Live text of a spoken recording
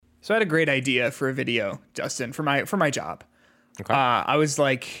So I had a great idea for a video, Justin, for my job. Okay. I was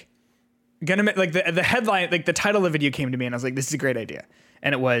like, gonna make, like the headline, like the title of the video came to me, and I was like, this is a great idea.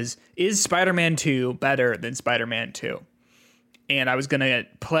 And it was, is Spider-Man 2 better than Spider-Man 2? And I was gonna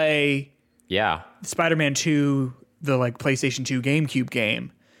play Spider-Man 2, the like PlayStation 2 GameCube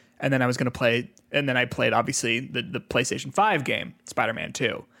game, and then I was gonna play, and then I played obviously the PlayStation 5 game, Spider-Man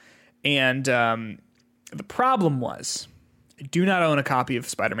 2. And the problem was, I do not own a copy of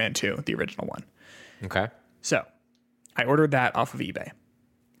Spider-Man 2, the original one. Okay. So I ordered that off of eBay.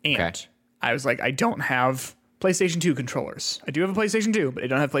 And I was like, I don't have PlayStation 2 controllers. I do have a PlayStation 2, but I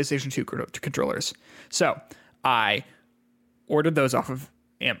don't have PlayStation 2 controllers. So I ordered those off of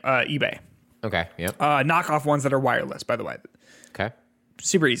eBay. Okay. Yep. Knockoff ones that are wireless, by the way. Okay.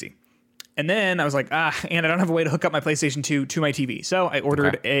 Super easy. And then I was like, and I don't have a way to hook up my PlayStation 2 to my TV. So I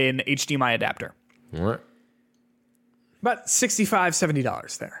ordered an HDMI adapter. What? About $65,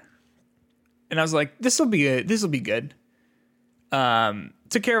 $70 there. And I was like, this will be good.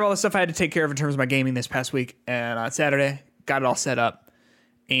 Took care of all the stuff I had to take care of in terms of my gaming this past week. And on Saturday, got it all set up.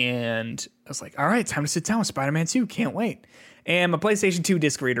 And I was like, all right, time to sit down with Spider-Man 2. Can't wait. And my PlayStation 2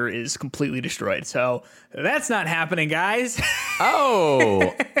 disc reader is completely destroyed. So that's not happening, guys.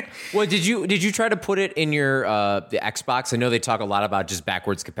 Oh. Well, did you try to put it in your the Xbox? I know they talk a lot about just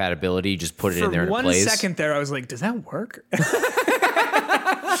backwards compatibility. Just put it in there and it plays. For 1 second there, I was like, does that work?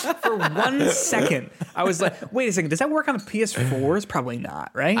 For 1 second, I was like, wait a second, does that work on the PS4s? Probably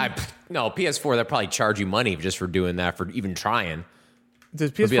not, right? No, PS4, they'll probably charge you money just for doing that, for even trying. Does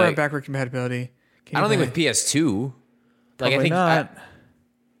PS4 have backward compatibility? I don't think with PS2. Like, Probably not.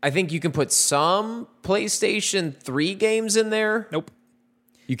 I think you can put some PlayStation 3 games in there. Nope.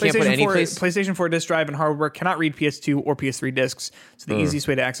 You can't put any PlayStation 4 disc drive and hardware cannot read PS2 or PS3 discs. So the easiest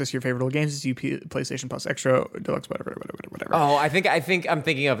way to access your favorite old games is PlayStation Plus Extra, Deluxe, whatever. Oh, I think I'm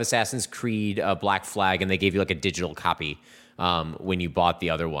thinking of Assassin's Creed Black Flag, and they gave you like a digital copy when you bought the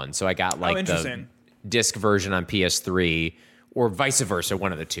other one. So I got like the disc version on PS3, or vice versa,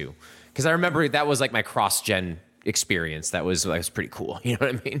 one of the two. Because I remember that was like my cross-gen experience. That was pretty cool. You know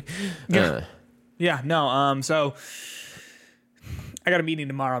what I mean? Yeah. No. So I got a meeting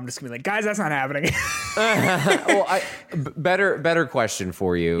tomorrow. I'm just gonna be like, guys, that's not happening. Well, better question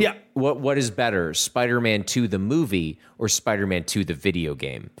for you. Yeah. What is better, Spider-Man 2 the movie or Spider-Man 2 the video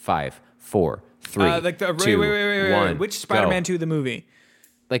game? 5, 4, 3, like the, 2, wait. 1. Which Spider-Man 2 the movie?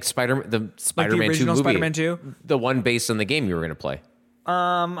 Like Spider-Man 2 original movie. Spider-Man 2? The one based on the game you were gonna play.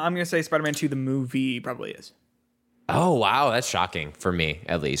 I'm gonna say Spider-Man 2 the movie probably is. Oh wow, that's shocking for me,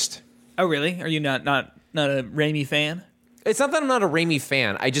 at least. Oh really? Are you not a Raimi fan? It's not that I'm not a Raimi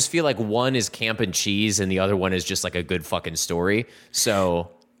fan. I just feel like one is camp and cheese and the other one is just like a good fucking story.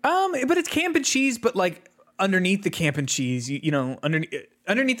 So but it's camp and cheese, but like underneath the camp and cheese, you know,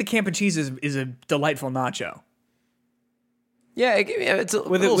 underneath the camp and cheese is a delightful nacho. Yeah, it's a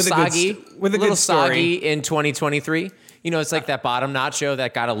little soggy. With a little good story. Soggy in 2023. You know, it's like that bottom nacho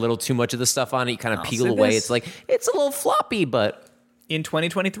that got a little too much of the stuff on it. You kind of peel away. It's like, it's a little floppy, but... In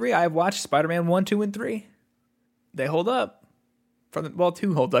 2023, I've watched Spider-Man 1, 2, and 3. They hold up.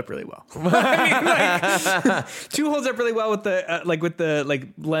 2 holds up really well. I mean, 2 holds up really well with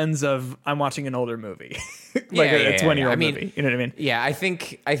the lens of I'm watching an older movie. It's 1-year-old movie. You know what I mean? Yeah, I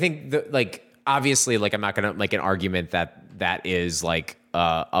think obviously, like, I'm not going to make an argument that is like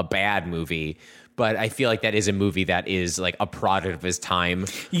a bad movie. But I feel like that is a movie that is like a product of his time,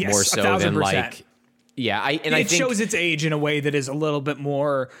 more so 1,000%. than like, I think shows its age in a way that is a little bit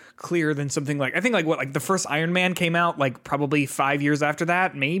more clear than something like, I think like the first Iron Man came out like probably 5 years after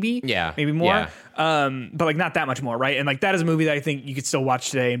that, maybe more, but like not that much more, right? And like that is a movie that I think you could still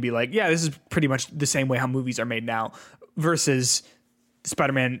watch today and be like, yeah, this is pretty much the same way how movies are made now, versus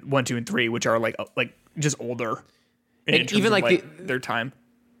Spider-Man 1, 2, and 3, which are like just older, and even like their time.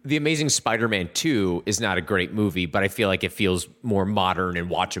 The Amazing Spider-Man 2 is not a great movie, but I feel like it feels more modern and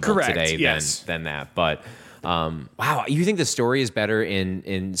watchable today than that. But wow, you think the story is better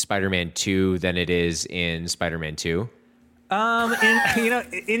in Spider-Man 2 than it is in Spider-Man 2?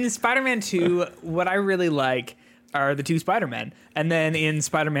 In Spider-Man 2, what I really like are the two Spider-Men, and then in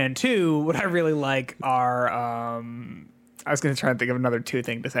Spider-Man 2, what I really like are I was going to try and think of another 2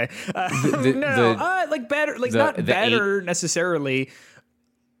 thing to say. Like better, like not better necessarily.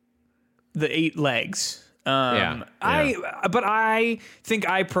 The 8 legs. But I think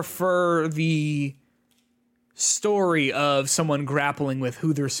I prefer the story of someone grappling with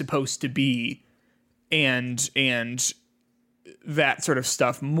who they're supposed to be and that sort of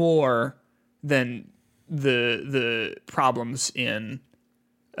stuff more than the problems in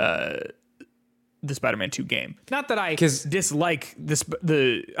the Spider-Man 2 game. Not that I dislike this.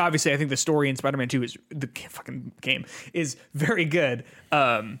 Obviously, I think the story in Spider-Man 2 is the fucking game is very good.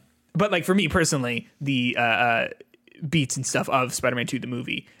 But like for me personally, the beats and stuff of Spider-Man 2 the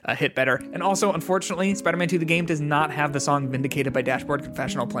movie hit better. And also, unfortunately, Spider-Man 2 the game does not have the song "Vindicated" by Dashboard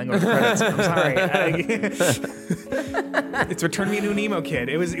Confessional playing over the credits. I'm sorry. It's Return Me a New Nemo Kid.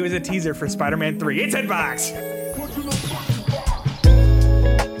 It was a teaser for Spider-Man 3. It's Hitbox.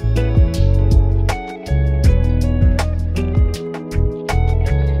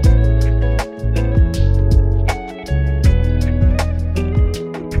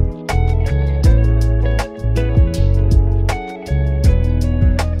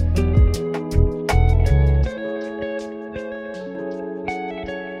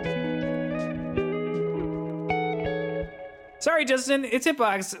 Sorry, Justin. It's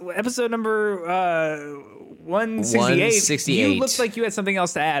Hitbox, episode number 168. 168. You looked like you had something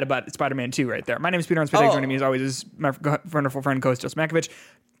else to add about Spider-Man 2 right there. My name is Peter Arnspitag. Joining me as always is my wonderful friend, co-host Justin Makovich.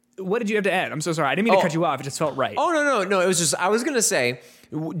 What did you have to add? I'm so sorry. I didn't mean to cut you off. It just felt right. Oh, no. It was just, I was going to say,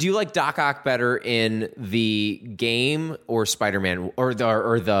 do you like Doc Ock better in the game or Spider-Man or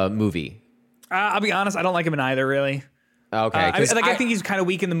the movie? I'll be honest. I don't like him in either, really. Okay. I think he's kind of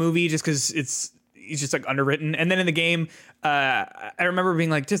weak in the movie just because he's just like underwritten. And then in the game, I remember being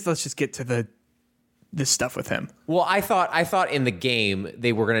like, let's just get to this stuff with him. Well, I thought in the game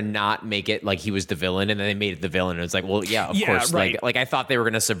they were gonna not make it like he was the villain, and then they made it the villain, and it's like, well, yeah, of course, right. Like I thought they were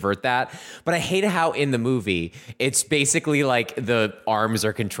gonna subvert that, but I hate how in the movie it's basically like the arms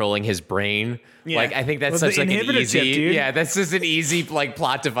are controlling his brain. Yeah. Like I think that's such like an easy, chip, that's just an easy like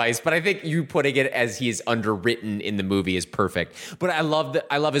plot device. But I think you putting it as he's underwritten in the movie is perfect. But I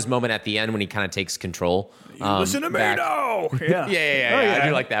love his moment at the end when he kind of takes control. Listen to me now. Yeah. Yeah. I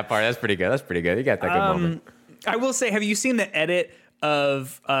do like that part. That's pretty good. You got that good moment. I will say, have you seen the edit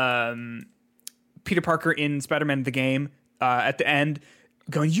of Peter Parker in Spider-Man the game at the end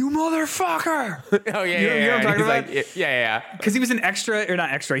going, "You motherfucker!" Oh yeah, you know what I'm talking about? Like, yeah. Because he was an extra, or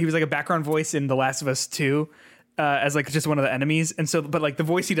not extra. He was like a background voice in The Last of Us 2. As like just one of the enemies, and so, but like the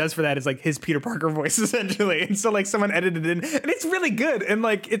voice he does for that is like his Peter Parker voice essentially, and so like someone edited it in, and it's really good, and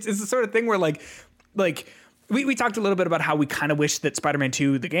like it's the sort of thing where like we talked a little bit about how we kind of wish that Spider-Man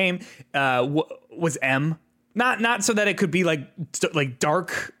 2 the game was M, not so that it could be like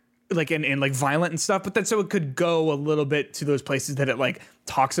dark, like and like violent and stuff, but that so it could go a little bit to those places that it like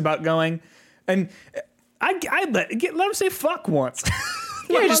talks about going, and I let him say fuck once.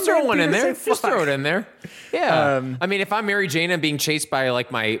 Yeah, just throw one in there. Just throw it in there. Yeah. I mean, if I'm Mary Jane and being chased by like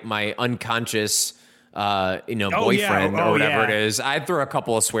my unconscious boyfriend or whatever it is, I'd throw a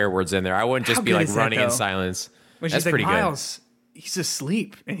couple of swear words in there. I wouldn't just be like running in silence. When that's she's pretty like, Miles, he's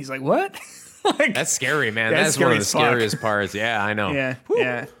asleep. And he's like, what? Like, that's scary, man. That's one of the scariest parts. Yeah, I know. Yeah. Woo.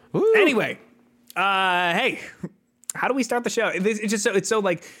 Yeah. Woo. Anyway, hey, how do we start the show? It's so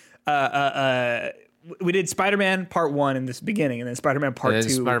like, we did Spider-Man Part 1 in this beginning, and then Spider-Man Part 2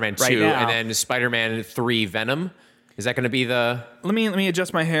 Spider-Man 2, right and then Spider-Man 3 Venom. Is that going to be the... Let me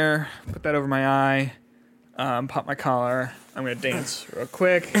adjust my hair, put that over my eye, pop my collar. I'm going to dance real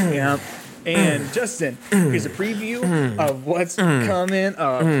quick. Yeah. And Justin, here's a preview of what's coming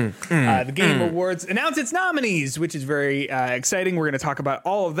up. The Game Awards announced its nominees, which is very exciting. We're going to talk about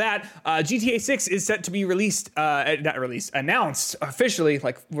all of that. GTA 6 is set to be announced officially.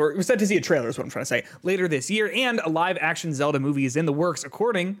 Like we're set to see a trailer is what I'm trying to say later this year. And a live action Zelda movie is in the works,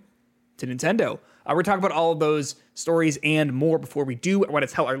 according to Nintendo. We're talking about all of those stories and more. Before we do, I want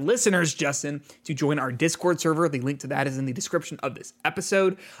to tell our listeners, Justin, to join our Discord server. The link to that is in the description of this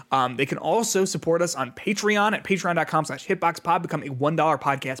episode. They can also support us on Patreon at patreon.com/hitboxpod. Become a $1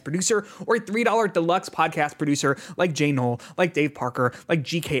 podcast producer or a $3 deluxe podcast producer like Jay Knoll, like Dave Parker, like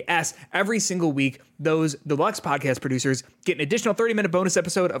GKS. Every single week, those deluxe podcast producers get an additional 30-minute bonus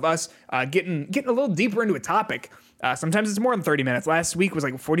episode of us getting a little deeper into a topic. Sometimes it's more than 30 minutes. Last week was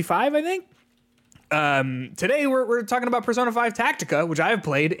like 45, I think. Today we're talking about Persona 5 Tactica, which I have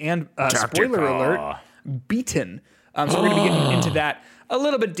played, and spoiler alert, beaten. So we're going to be getting into that a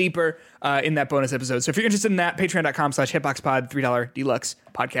little bit deeper in that bonus episode. So if you're interested in that, patreon.com/hitboxpod, $3 deluxe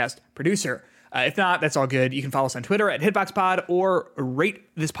podcast producer. If not, that's all good. You can follow us on Twitter at hitboxpod or rate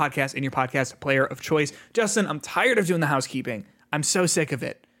this podcast in your podcast player of choice. Justin, I'm tired of doing the housekeeping. I'm so sick of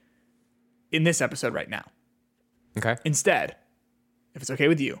it in this episode right now. Okay. Instead, if it's okay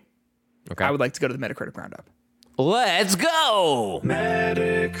with you, okay, I would like to go to the Metacritic Roundup. Let's go!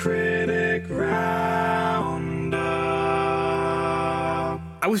 Metacritic Roundup.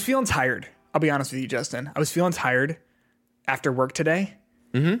 I was feeling tired. I'll be honest with you, Justin. I was feeling tired after work today.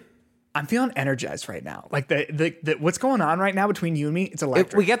 Mm-hmm. I'm feeling energized right now. Like the what's going on right now between you and me, it's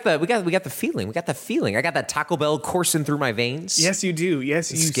electric. We got the feeling. We got the feeling. I got that Taco Bell coursing through my veins. Yes, you do.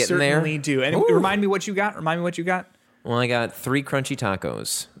 Yes, you certainly do. And remind me what you got. Well, I got 3 crunchy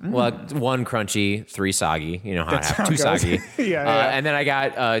tacos. Well, 1 crunchy, 3 soggy. You know how it happens. 2 soggy. yeah. And then I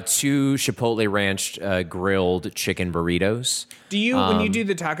got 2 Chipotle Ranch grilled chicken burritos. Do you, when you do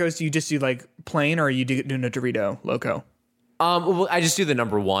the tacos, do you just do like plain, or are you doing a Dorito Loco? Well, I just do the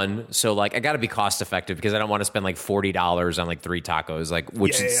number 1. So like I got to be cost effective because I don't want to spend like $40 on like 3 tacos, like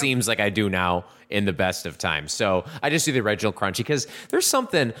which it seems like I do now in the best of times. So I just do the original crunchy because there's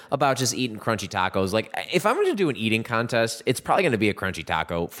something about just eating crunchy tacos. Like if I'm going to do an eating contest, it's probably going to be a crunchy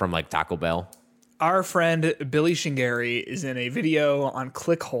taco from like Taco Bell. Our friend Billy Shingari is in a video on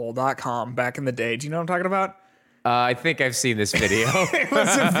clickhole.com back in the day. Do you know what I'm talking about? I think I've seen this video. It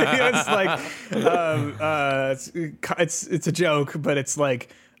was a video. It's like it's a joke, but it's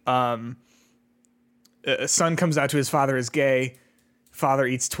like a son comes out to his father is gay. Father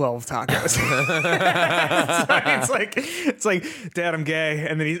eats 12 tacos. it's like Dad, I'm gay,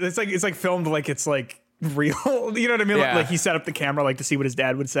 and then it's like filmed like it's like real. You know what I mean? Yeah. Like he set up the camera like to see what his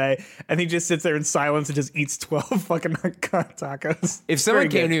dad would say, and he just sits there in silence and just eats 12 fucking tacos. If someone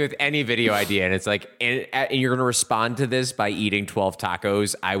came to me with any video idea and it's like, and you're going to respond to this by eating 12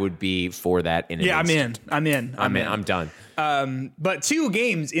 tacos, I would be for that. I'm in. I'm done. But 2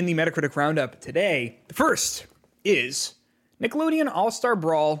 games in the Metacritic Roundup today. The first is Nickelodeon All-Star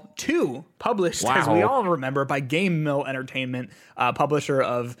Brawl 2, published, as we all remember, by Game Mill Entertainment, publisher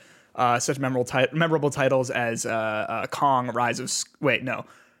of such memorable titles as Kong,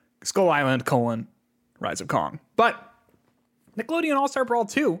 Skull Island, Rise of Kong. But Nickelodeon All-Star Brawl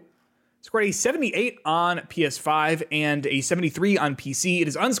 2 scored a 78 on PS5 and a 73 on PC. It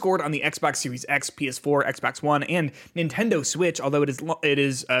is unscored on the Xbox Series X, PS4, Xbox One, and Nintendo Switch, although it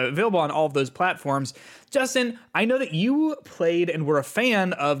is available on all of those platforms. Justin, I know that you played and were a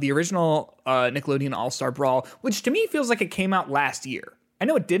fan of the original Nickelodeon All-Star Brawl, which to me feels like it came out last year. I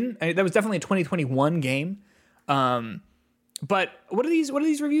know it didn't. That was definitely a 2021 game. But what do these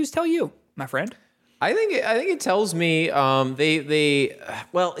reviews tell you, my friend? I think it tells me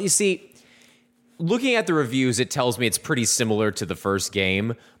you see, looking at the reviews, it tells me it's pretty similar to the first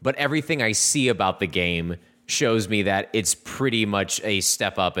game, but everything I see about the game shows me that it's pretty much a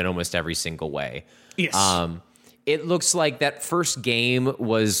step up in almost every single way. Yes. It looks like that first game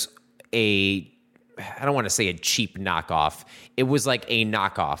was I don't want to say a cheap knockoff. It was like a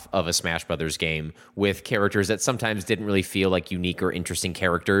knockoff of a Smash Brothers game with characters that sometimes didn't really feel like unique or interesting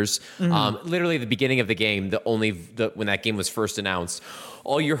characters. Literally, the beginning of the game, when that game was first announced,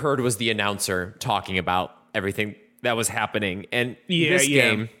 all you heard was the announcer talking about everything that was happening. And this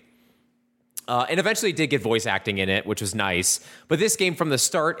game, and eventually it did get voice acting in it, which was nice. But this game, from the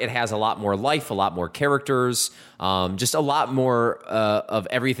start, it has a lot more life, a lot more characters, just a lot more of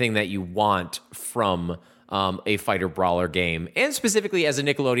everything that you want from a fighter brawler game. And specifically, as a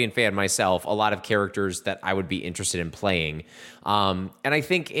Nickelodeon fan myself, a lot of characters that I would be interested in playing. And I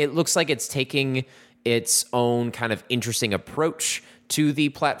think it looks like it's taking its own kind of interesting approach to the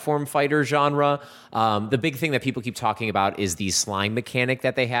platform fighter genre. The big thing that people keep talking about is the slime mechanic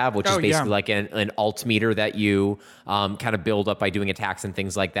that they have, which is basically like an alt meter that you kind of build up by doing attacks and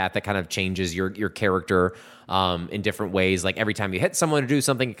things like that kind of changes your character in different ways. Like every time you hit someone to do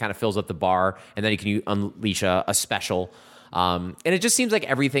something, it kind of fills up the bar, and then you can unleash a special. And it just seems like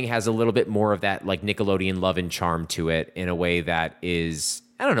everything has a little bit more of that like Nickelodeon love and charm to it in a way that is,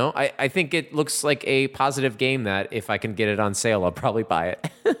 I don't know. I think it looks like a positive game that if I can get it on sale, I'll probably buy it.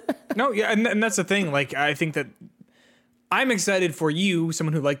 No, yeah, and that's the thing. Like, I think that I'm excited for you,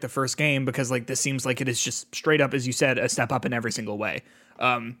 someone who liked the first game, because like this seems like it is just straight up, as you said, a step up in every single way,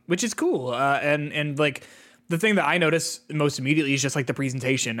 which is cool. And like the thing that I notice most immediately is just like the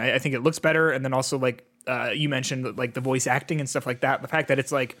presentation. I think it looks better, and then also like you mentioned like the voice acting and stuff like that. The fact that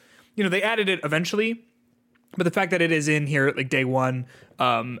it's like, you know, they added it eventually. But the fact that it is in here like day one,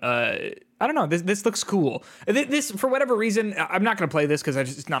 I don't know. This looks cool. This, for whatever reason, I'm not going to play this because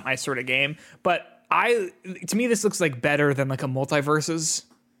it's not my sort of game. But to me, this looks like better than like a Multiverses,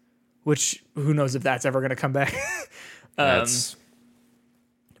 which who knows if that's ever going to come back. This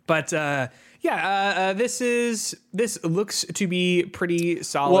looks to be pretty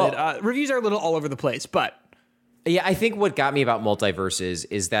solid. Well, reviews are a little all over the place, but Yeah, I think what got me about Multiverses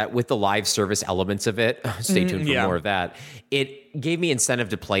is that with the live service elements of it, stay tuned for more of that, it gave me incentive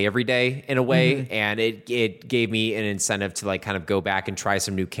to play every day in a way, and it gave me an incentive to like kind of go back and try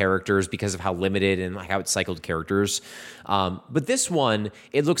some new characters because of how limited and how it cycled characters. But this one,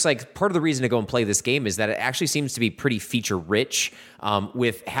 it looks like part of the reason to go and play this game is that it actually seems to be pretty feature rich,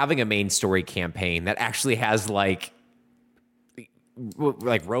 with having a main story campaign that actually has like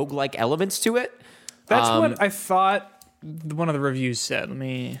roguelike elements to it. That's what I thought one of the reviews said. I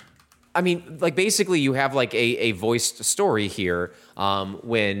mean, like basically you have like a voiced story here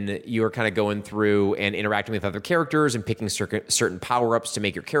when you're kind of going through and interacting with other characters and picking certain power-ups to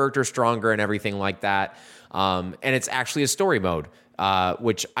make your character stronger and everything like that. And it's actually a story mode,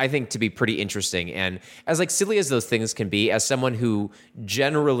 which I think to be pretty interesting. And as like silly as those things can be, as someone who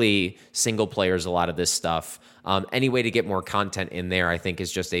generally single players a lot of this stuff, any way to get more content in there, I think,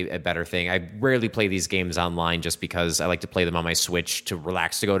 is just a better thing. I rarely play these games online just because I like to play them on my Switch to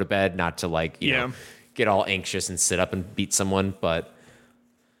relax to go to bed, not to like, you know, get all anxious and sit up and beat someone. But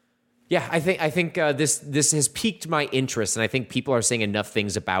yeah, I think this has piqued my interest, and I think people are saying enough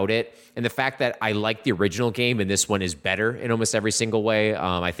things about it. And the fact that I like the original game and this one is better in almost every single way,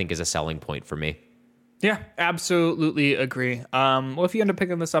 I think is a selling point for me. Yeah, absolutely agree. Well, if you end up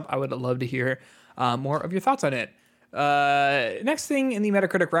picking this up, I would love to hear more of your thoughts on it. Next thing in the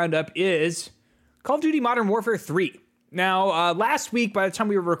Metacritic roundup is Call of Duty Modern Warfare 3. Now, last week, by the time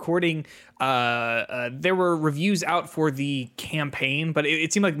we were recording, there were reviews out for the campaign, but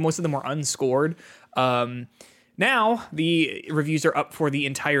it seemed like most of them were unscored. Now, the reviews are up for the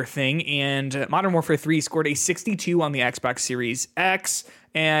entire thing, and Modern Warfare 3 scored a 62 on the Xbox Series X,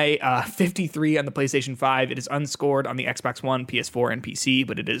 and a 53 on the PlayStation 5. It is unscored on the Xbox One, PS4, and PC,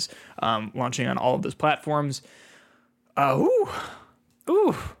 but it is launching on all of those platforms. That's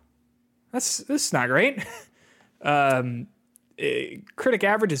not great. Critic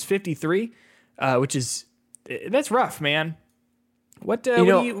average is 53, which is that's rough, man. What do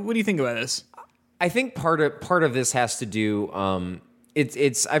you think about this? I think part of this has to do.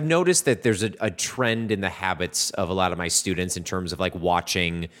 I've noticed that there's a trend in the habits of a lot of my students in terms of like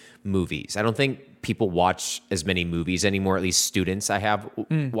watching movies. I don't think people watch as many movies anymore. At least students I have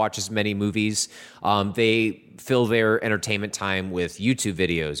watch as many movies. They fill their entertainment time with YouTube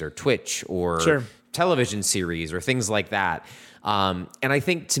videos or Twitch or television series or things like that. And I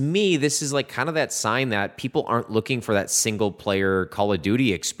think to me, this is like kind of that sign that people aren't looking for that single player Call of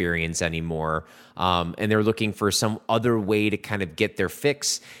Duty experience anymore. And they're looking for some other way to kind of get their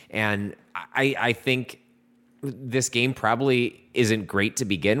fix. And I think this game probably isn't great to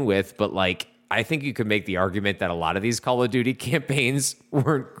begin with, but like, I think you could make the argument that a lot of these Call of Duty campaigns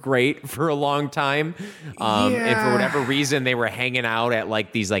weren't great for a long time. And for whatever reason, they were hanging out at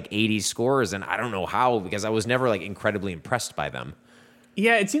like these like 80 scores. And I don't know how, because I was never like incredibly impressed by them.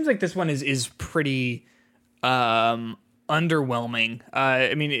 Yeah, it seems like this one is pretty underwhelming.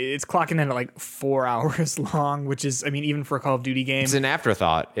 I mean, it's clocking in at like 4 hours long, which is, I mean, even for a Call of Duty game, it's an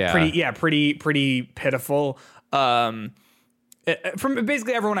afterthought. Yeah. Pretty pitiful. From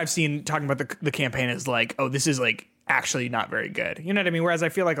basically everyone I've seen talking about the campaign is like, oh, this is like actually not very good. You know what I mean? Whereas I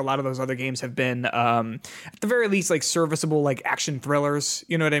feel like a lot of those other games have been, at the very least, like serviceable, like action thrillers.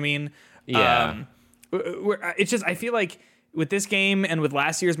 You know what I mean? Yeah. It's just, I feel like with this game and with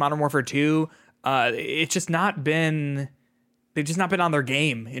last year's Modern Warfare 2, they've just not been on their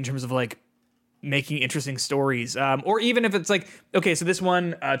game in terms of like making interesting stories, or even if it's like, okay, so this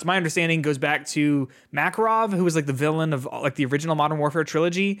one, to my understanding, goes back to Makarov, who was like the villain of like the original Modern Warfare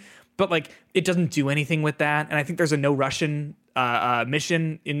trilogy, but like it doesn't do anything with that. And I think there's a no Russian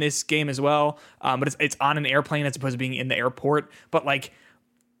mission in this game as well, but it's on an airplane as opposed to being in the airport. But like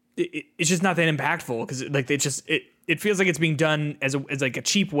it's just not that impactful because like it feels like it's being done as like a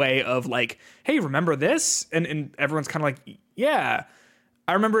cheap way of like, hey, remember this? And everyone's kind of like, yeah,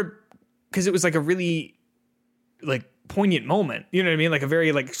 I remember. Because it was like a really like poignant moment, you know what I mean? Like a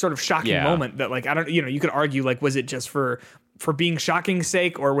very like sort of shocking moment that like, I don't, you know, you could argue like, was it just for being shocking's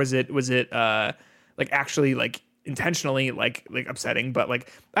sake, or was it like actually like intentionally like upsetting? But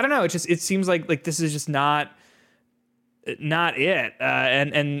like, I don't know. It seems like this is just not it.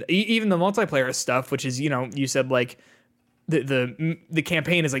 And even the multiplayer stuff, which is, you know, you said like, the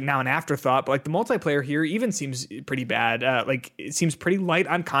campaign is like now an afterthought, but like the multiplayer here even seems pretty bad. Like it seems pretty light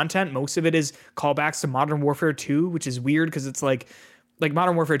on content. Most of it is callbacks to Modern Warfare 2, which is weird because it's like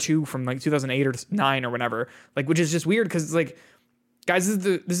Modern Warfare 2 from like 2008 or 9 or whatever. Like, which is just weird because it's like, guys,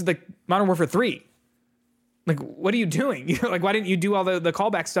 this is like Modern Warfare 3. Like, what are you doing? You know, like, why didn't you do all the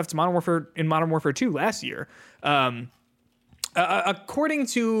callback stuff to Modern Warfare 2 last year? According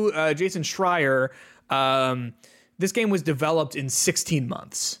to Jason Schreier, this game was developed in 16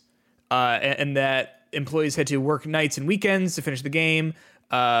 months, and that employees had to work nights and weekends to finish the game.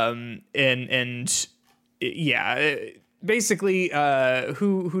 Basically,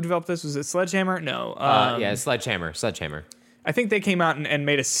 who developed this? Was it Sledgehammer? No. Yeah, Sledgehammer. I think they came out and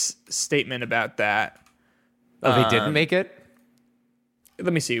made a statement about that. Oh, they didn't make it?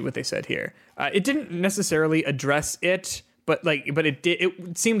 Let me see what they said here. It didn't necessarily address it, but it did.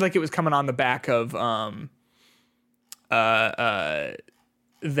 It seemed like it was coming on the back of that.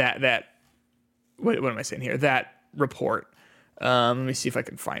 What am I saying here? That report. Let me see if I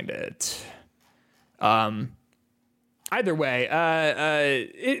can find it. Either way,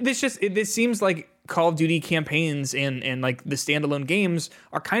 this seems like Call of Duty campaigns and like the standalone games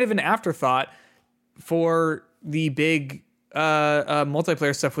are kind of an afterthought for the big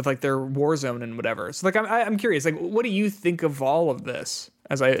multiplayer stuff with like their Warzone and whatever. So like I'm curious, like what do you think of all of this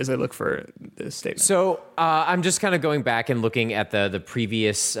as I look for this statement? So I'm just kind of going back and looking at the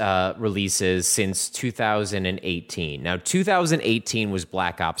previous releases since 2018. Now 2018 was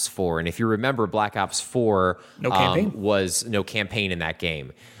Black Ops 4, and if you remember, Black Ops 4 was no campaign in that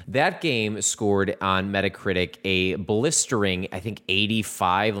game. That game scored on Metacritic a blistering, I think,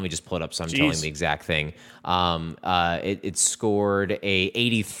 85. Let me just pull it up so I'm telling the exact thing. It scored a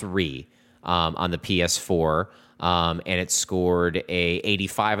 83 on the PS4, and it scored a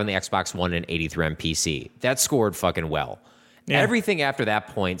 85 on the Xbox One and 83 on PC. That scored fucking well. Yeah. Everything after that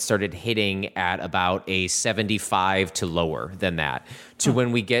point started hitting at about a 75 to lower than that, to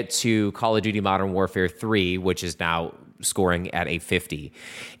when we get to Call of Duty Modern Warfare 3, which is now scoring at a 50.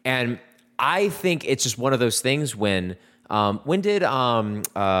 And I think it's just one of those things when did Warzone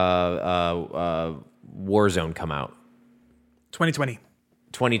come out? 2020.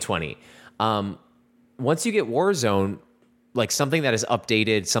 Once you get Warzone, like something that is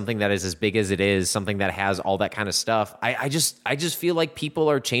updated, something that is as big as it is, something that has all that kind of stuff, I just feel like people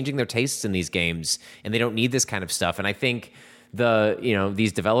are changing their tastes in these games and they don't need this kind of stuff. And I think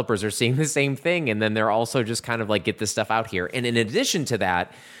these developers are seeing the same thing, and then they're also just kind of like, get this stuff out here. And in addition to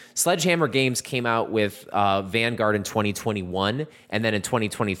that, Sledgehammer Games came out with Vanguard in 2021, and then in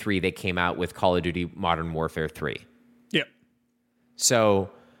 2023 they came out with Call of Duty Modern Warfare 3. Yep. So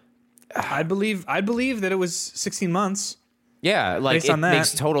I believe that it was 16 months. Yeah, like it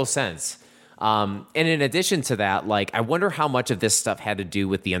makes total sense. And in addition to that, like, I wonder how much of this stuff had to do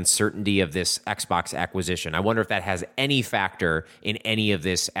with the uncertainty of this Xbox acquisition. I wonder if that has any factor in any of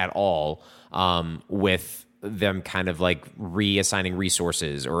this at all, with them kind of like reassigning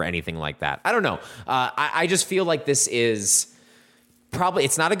resources or anything like that. I don't know. I just feel like this is probably,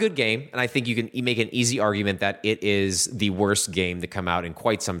 it's not a good game. And I think you can make an easy argument that it is the worst game to come out in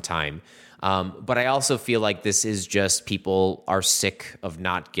quite some time. But I also feel like this is just people are sick of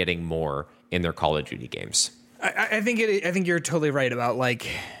not getting more in their Call of Duty games. I think you're totally right about, like,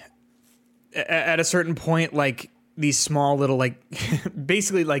 at a certain point, like, these small little, like,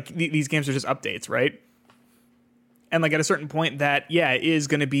 basically, like, these games are just updates, right? And, like, at a certain point that, yeah, it is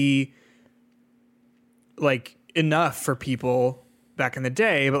going to be, like, enough for people back in the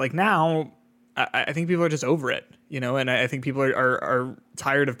day, but, like, now I think people are just over it, and I think people are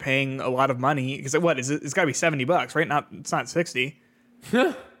tired of paying a lot of money, because it's got to be $70, right? It's not 60.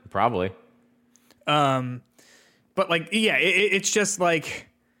 Probably. But like, yeah, it's just like,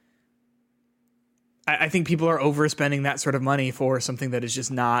 I think people are overspending that sort of money for something that is just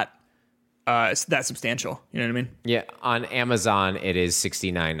not that substantial. You know what I mean? Yeah. On Amazon, it is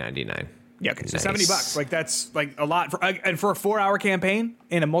 $69.99. Yeah. Okay. So nice. $70. Like, that's like a lot for a 4-hour campaign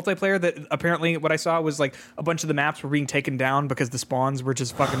in a multiplayer that apparently what I saw was like a bunch of the maps were being taken down because the spawns were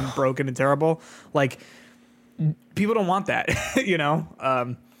just fucking broken and terrible. Like, people don't want that,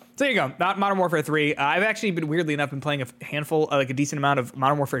 So there you go. Not Modern Warfare 3. I've actually been, weirdly enough, playing a handful, like a decent amount of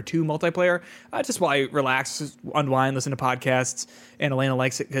Modern Warfare 2 multiplayer, just while I relax, unwind, listen to podcasts. And Elena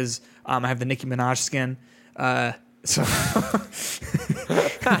likes it because I have the Nicki Minaj skin. So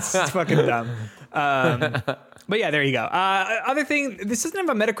it's fucking dumb. But yeah, there you go. Other thing, this doesn't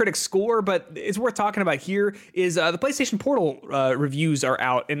have a Metacritic score, but it's worth talking about here, is the PlayStation Portal reviews are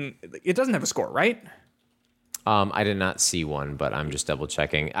out, and it doesn't have a score, right? I did not see one, but I'm just double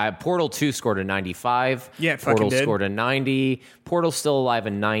checking. Portal 2 scored a 95. Yeah, Portal scored a 90. Portal Still Alive a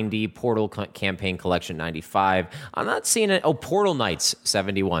 90. Portal Campaign Collection 95. I'm not seeing it. Oh, Portal Knights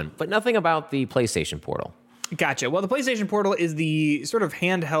 71, but nothing about the PlayStation Portal. Gotcha. Well, the PlayStation Portal is the sort of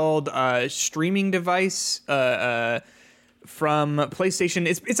handheld streaming device from PlayStation.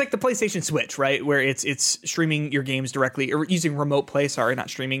 It's like the PlayStation Switch, right? Where it's streaming your games directly, or using remote play. Sorry, not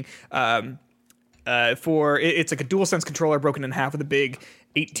streaming. it's like a DualSense controller broken in half with a big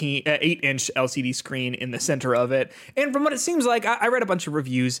 8-inch LCD screen in the center of it. And from what it seems like, I read a bunch of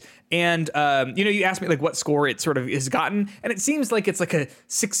reviews, and you asked me like what score it sort of has gotten, and it seems like it's like a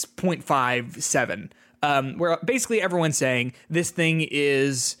 6.57, where basically everyone's saying this thing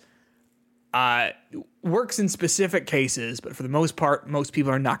is works in specific cases, but for the most part, most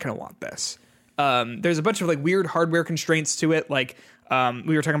people are not going to want this. There's a bunch of like weird hardware constraints to it, like.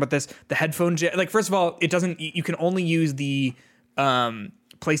 We were talking about this, the headphone jack. Like, first of all, it doesn't. You can only use the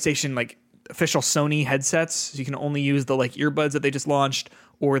PlayStation like official Sony headsets. So you can only use the like earbuds that they just launched,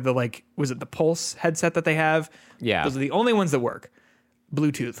 or the like was it the Pulse headset that they have? Yeah, those are the only ones that work,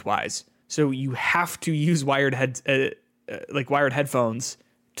 Bluetooth wise. So you have to use wired headphones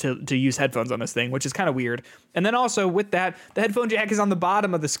to use headphones on this thing, which is kind of weird. And then also with that, the headphone jack is on the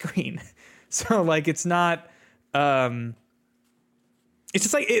bottom of the screen, so like it's not. It's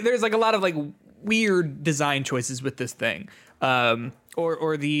just like there's like a lot of like weird design choices with this thing.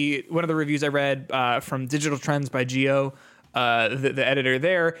 Or the one of the reviews I read from Digital Trends by Geo, the editor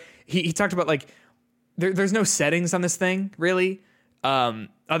there, he talked about like there's no settings on this thing really,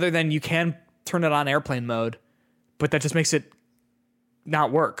 other than you can turn it on airplane mode, but that just makes it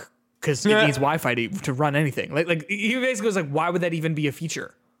not work because it needs Wi-Fi to run anything. Like he basically was like, why would that even be a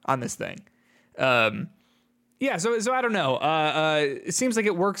feature on this thing? Yeah, so I don't know. It seems like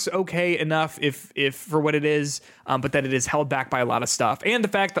it works okay enough if for what it is, but that it is held back by a lot of stuff. And the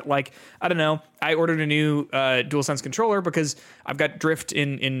fact that, like, I don't know, I ordered a new DualSense controller because I've got drift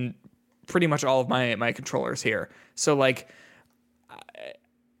in pretty much all of my controllers here. So, like,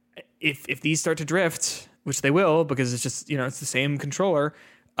 if these start to drift, which they will because it's just, it's the same controller,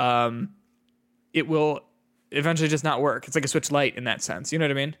 it will eventually just not work. It's like a Switch Lite in that sense. You know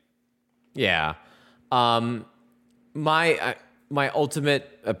what I mean? Yeah. My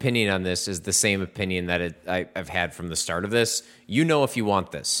ultimate opinion on this is the same opinion that I've had from the start of this. If you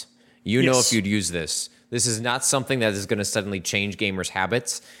want this. If you'd use this. This is not something that is going to suddenly change gamers'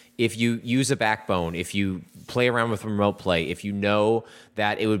 habits. If you use a backbone, if you play around with remote play, if you know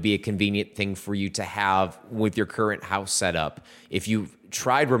that it would be a convenient thing for you to have with your current house setup, if you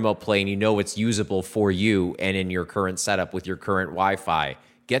tried remote play and it's usable for you and in your current setup with your current Wi-Fi,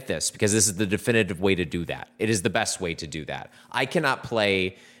 get this, because this is the definitive way to do that. It is the best way to do that. I cannot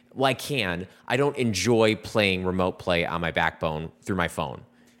play, I don't enjoy playing remote play on my backbone through my phone.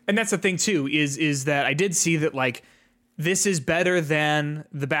 And that's the thing too, is that I did see that like this is better than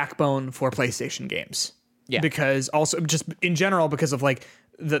the backbone for PlayStation games. Yeah. Because also just in general, because of like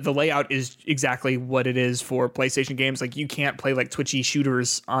the layout is exactly what it is for PlayStation games. Like you can't play like twitchy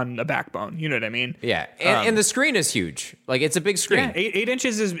shooters on a backbone. You know what I mean? Yeah. And the screen is huge. Like it's a big screen. Yeah, 8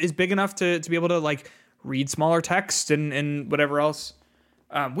 inches is big enough to be able to like read smaller text and whatever else.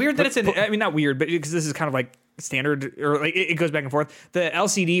 Weird that not weird, but because this is kind of like standard or like it goes back and forth. The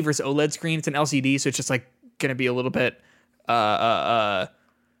LCD versus OLED screen, it's an LCD, so it's just like going to be a little bit like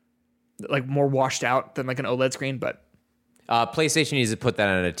more washed out than like an OLED screen, but PlayStation needs to put that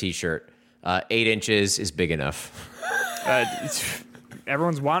on a t-shirt. 8 inches is big enough.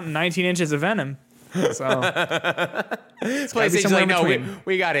 Everyone's wanting 19 inches of Venom. So PlayStation's like, no,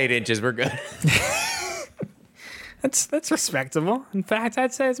 we got 8 inches. We're good. That's respectable. In fact,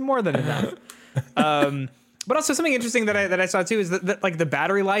 I'd say it's more than enough. But also something interesting that I saw too is that like the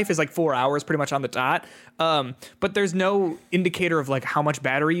battery life is like 4 hours pretty much on the dot. But there's no indicator of like how much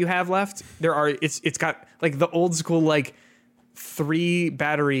battery you have left. It's got like the old school like 3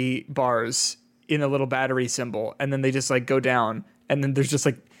 battery bars in a little battery symbol, and then they just like go down, and then there's just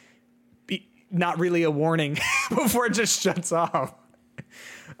like not really a warning before it just shuts off.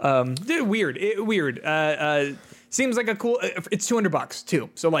 Weird. Seems like a cool. It's $200 too,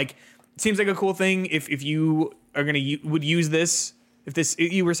 so like seems like a cool thing if you are would use this. If this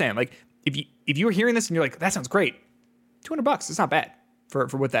you were saying like if you were hearing this and you're like that sounds great, $200 it's not bad for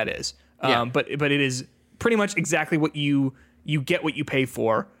what that is. Yeah. But it is pretty much exactly what you get what you pay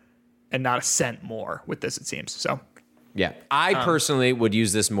for, and not a cent more with this, it seems. So, yeah, I personally would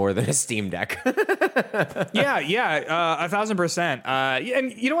use this more than a Steam Deck. yeah, 1,000%.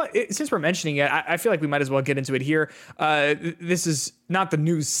 And you know what? Since we're mentioning it, I feel like we might as well get into it here. This is not the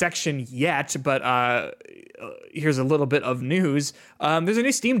news section yet, but here's a little bit of news. There's a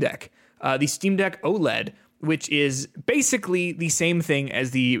new Steam Deck, the Steam Deck OLED, which is basically the same thing as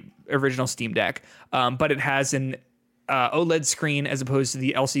the original Steam Deck, but it has an OLED screen as opposed to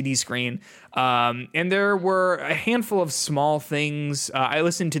the LCD screen. And there were a handful of small things. I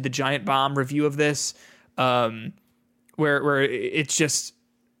listened to the Giant Bomb review of this, where it's just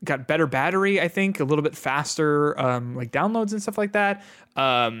got better battery, I think, a little bit faster, like downloads and stuff like that.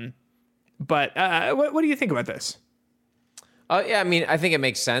 But what do you think about this? Yeah, I mean, I think it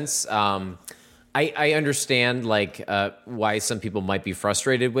makes sense. I understand like why some people might be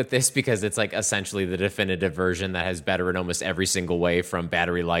frustrated with this because it's like essentially the definitive version that has better in almost every single way, from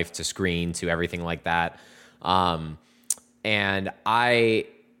battery life to screen to everything like that. And I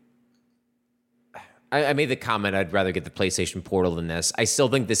made the comment I'd rather get the PlayStation Portal than this. I still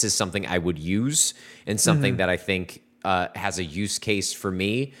think this is something I would use and something that I think has a use case for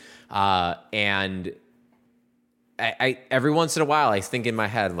me. And I every once in a while I think in my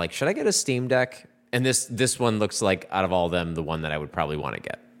head, like, should I get a Steam Deck? And this one looks like, out of all of them, the one that I would probably want to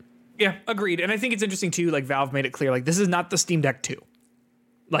get. Yeah, agreed. And I think it's interesting too, like Valve made it clear, like this is not the Steam Deck 2.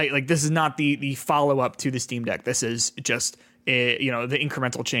 Like this is not the follow-up to the Steam Deck. This is just the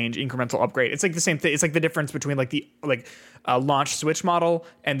incremental change, incremental upgrade. It's like the same thing. It's like the difference between like the launch Switch model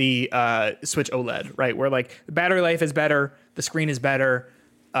and the Switch OLED, right? Where like the battery life is better, the screen is better,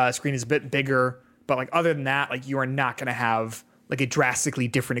 screen is a bit bigger, but like other than that, like you are not going to have like a drastically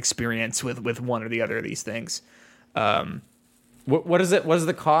different experience with one or the other of these things. What is it? What is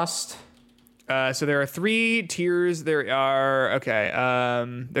the cost? So there are 3 tiers. There are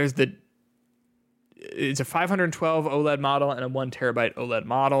there's it's a 512 OLED model and a 1 terabyte OLED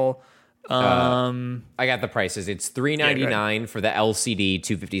model. I got the prices. It's $399 for the LCD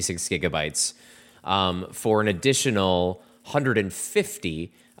 256 gigabytes. For an additional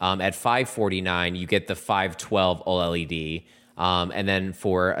 $150 at $549, you get the 512 OLED. And then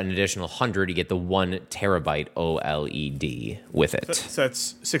for an additional $100, you get the 1 terabyte OLED with it. So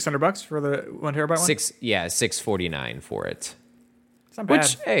it's $600 for the 1 terabyte one? $649 for it. It's not bad.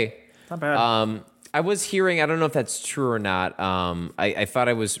 Which, hey, not bad. I was hearing, I don't know if that's true or not. I thought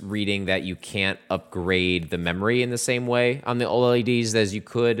I was reading that you can't upgrade the memory in the same way on the OLEDs as you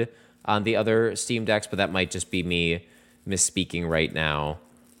could on the other Steam Decks, but that might just be me misspeaking right now.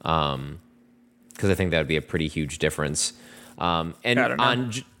 Because I think that would be a pretty huge difference. And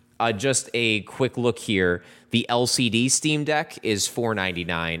on just a quick look here, the LCD Steam Deck is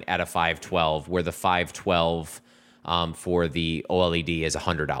 $499 at a 512, where the 512 for the OLED is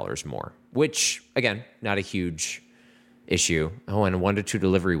 $100 more, which, again, not a huge issue. Oh, and 1 to 2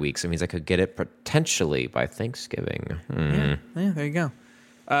 delivery weeks. That means I could get it potentially by Thanksgiving. Yeah, there you go.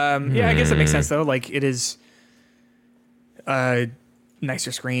 Yeah, I guess that makes sense, though. Like, it is a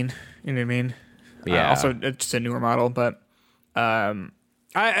nicer screen, you know what I mean? Yeah. Also, it's just a newer model, but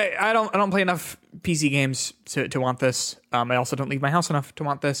I don't play enough PC games to want this. I also don't leave my house enough to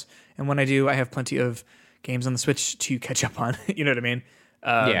want this, and when I do, I have plenty of games on the Switch to catch up on. You know what I mean?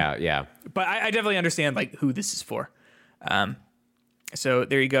 Yeah. But I definitely understand like who this is for. So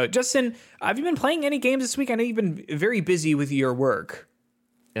there you go, Justin. Have you been playing any games this week? I know you've been very busy with your work.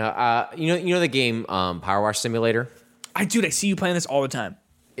 You know the game Power Wash Simulator. I see you playing this all the time.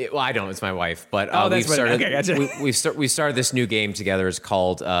 Well, I don't. It's my wife. But we've started. Okay, gotcha. We started this new game together. It's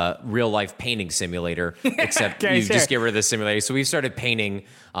called Real Life Painting Simulator. Except you just get rid of the simulator. So we started painting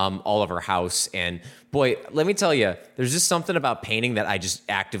all of our house. And boy, let me tell you, there's just something about painting that I just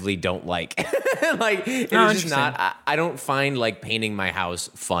actively don't like. Like it's just not. I don't find like painting my house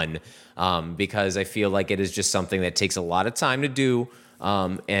fun because I feel like it is just something that takes a lot of time to do,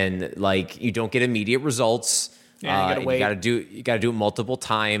 and like you don't get immediate results. Yeah, you gotta do it multiple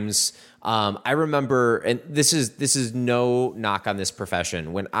times. I remember, and this is no knock on this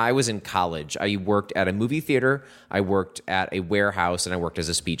profession. When I was in college, I worked at a movie theater, I worked at a warehouse, and I worked as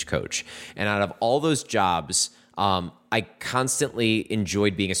a speech coach. And out of all those jobs, I constantly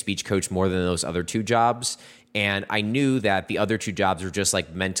enjoyed being a speech coach more than those other 2 jobs. And I knew that the other 2 jobs were just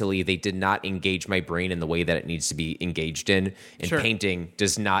like mentally, they did not engage my brain in the way that it needs to be engaged in. And Sure. Painting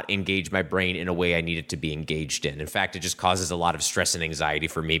does not engage my brain in a way I need it to be engaged in. In fact, it just causes a lot of stress and anxiety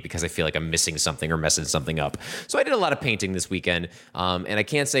for me because I feel like I'm missing something or messing something up. So I did a lot of painting this weekend. And I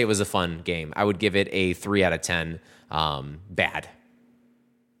can't say it was a fun game. I would give it a 3 out of 10. Bad.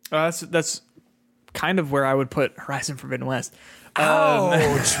 That's kind of where I would put Horizon Forbidden West.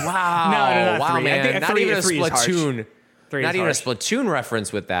 Ouch! Wow! No, wow, three. man! I think not even a three is harsh. Splatoon. Not even a Splatoon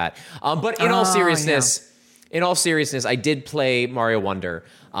reference with that. But in all seriousness, I did play Mario Wonder.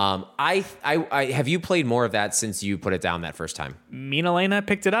 I have you played more of that since you put it down that first time? Me and Elena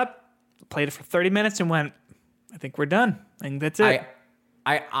picked it up, played it for 30 minutes, and went, I think we're done. I think that's it.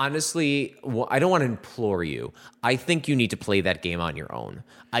 I honestly, I don't want to implore you. I think you need to play that game on your own.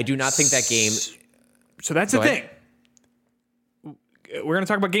 I do not think that game. So that's the thing. We're going to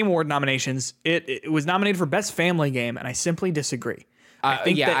talk about Game Award nominations. It was nominated for Best Family Game, and I simply disagree. I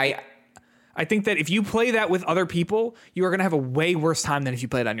think that if you play that with other people, you are going to have a way worse time than if you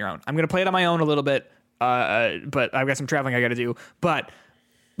play it on your own. I'm going to play it on my own a little bit, but I've got some traveling I got to do. But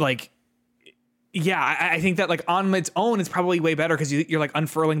like, Yeah, I think that like on its own, it's probably way better because you're like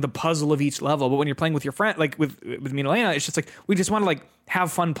unfurling the puzzle of each level. But when you're playing with your friend, like with me and Elena, it's just like we just want to like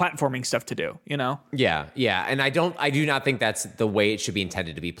have fun platforming stuff to do, you know? Yeah, and I do not think that's the way it should be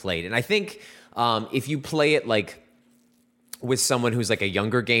intended to be played. And I think if you play it like with someone who's like a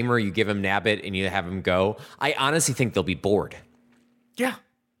younger gamer, you give them Nabbit and you have them go, I honestly think they'll be bored. Yeah.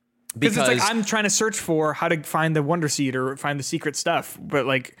 Because it's like I'm trying to search for how to find the Wonder Seed or find the secret stuff, but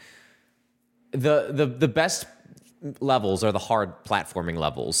like the best levels are the hard platforming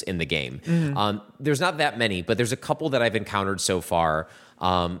levels in the game. There's not that many, but there's a couple that I've encountered so far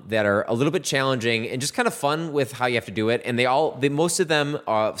that are a little bit challenging and just kind of fun with how you have to do it. And most of them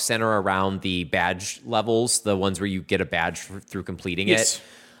center around the badge levels, the ones where you get a badge through completing it.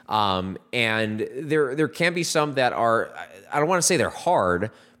 And there can be some that are, I don't want to say they're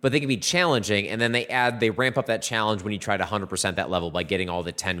hard, but they can be challenging, and then they ramp up that challenge when you try to 100% that level by getting all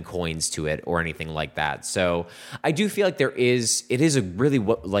the 10 coins to it or anything like that. So I do feel like it is a really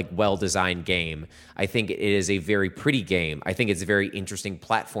well-designed game. I think it is a very pretty game. I think it's a very interesting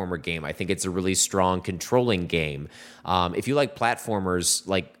platformer game. I think it's a really strong controlling game. If you like platformers,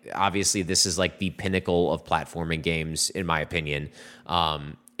 like obviously this is like the pinnacle of platforming games, in my opinion.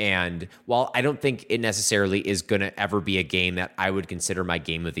 And while I don't think it necessarily is going to ever be a game that I would consider my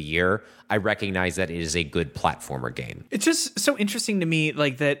game of the year, I recognize that it is a good platformer game. It's just so interesting to me,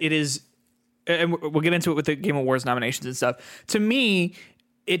 like that it is, and we'll get into it with the Game Awards nominations and stuff. To me,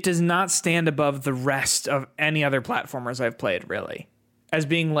 it does not stand above the rest of any other platformers I've played, really, as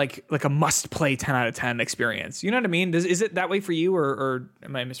being like a must-play 10 out of 10 experience. You know what I mean? Is it that way for you, or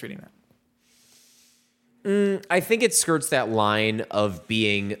am I misreading that? I think it skirts that line of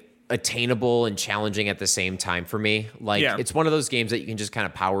being attainable and challenging at the same time for me. Like, It's one of those games that you can just kind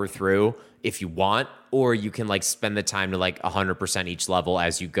of power through if you want, or you can like spend the time to like 100% each level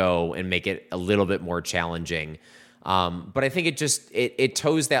as you go and make it a little bit more challenging. But I think it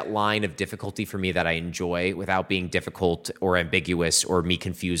toes that line of difficulty for me that I enjoy without being difficult or ambiguous or me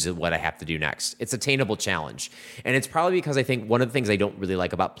confused with what I have to do next. It's attainable challenge. And it's probably because I think one of the things I don't really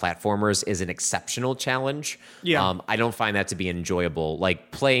like about platformers is an exceptional challenge. Yeah. I don't find that to be enjoyable. Like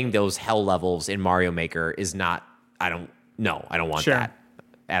playing those hell levels in Mario Maker is not, I don't want that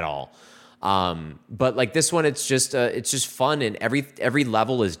at all. But like this one, it's just fun, and every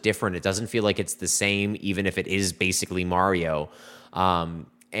level is different. It doesn't feel like it's the same, even if it is basically Mario.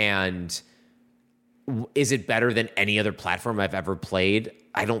 And is it better than any other platform I've ever played?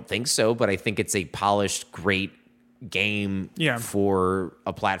 I don't think so, but I think it's a polished, great game for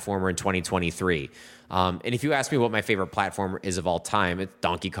a platformer in 2023. And if you ask me what my favorite platformer is of all time, it's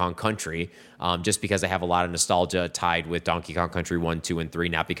Donkey Kong Country, just because I have a lot of nostalgia tied with Donkey Kong Country 1, 2, and 3,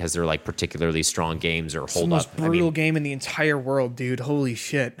 not because they're like particularly strong games or hold up. It's the most brutal game in the entire world, dude. Holy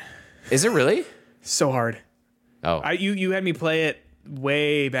shit. Is it really? So hard. Oh. You had me play it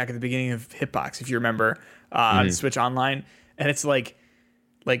way back at the beginning of Hitbox, if you remember, on Switch Online. And it's like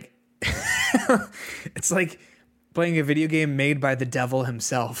it's like playing a video game made by the devil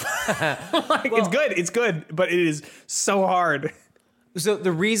himself. It's good, but it is so hard. So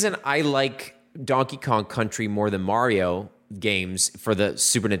the reason I like Donkey Kong Country more than Mario games for the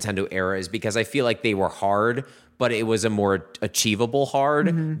Super Nintendo era is because I feel like they were hard, but it was a more achievable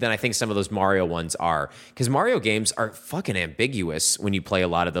hard than I think some of those Mario ones are. Because Mario games are fucking ambiguous when you play a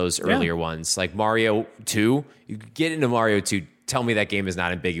lot of those earlier ones. Like Mario 2, you get into Mario 2, tell me that game is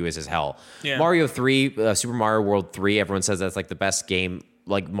not ambiguous as hell. Yeah. Mario 3, Super Mario World 3, everyone says that's like the best game,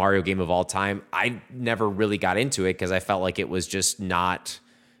 like Mario game of all time. I never really got into it because I felt like it was just not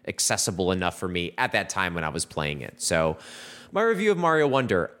accessible enough for me at that time when I was playing it. So my review of Mario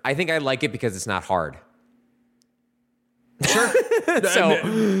Wonder, I think I like it because it's not hard. Sure.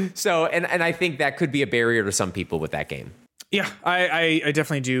 And I think that could be a barrier to some people with that game. Yeah, I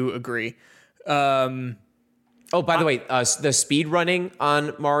definitely do agree. Oh, by the way, the speed running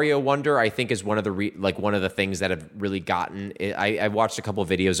on Mario Wonder, I think, is one of the things that have really gotten. I watched a couple of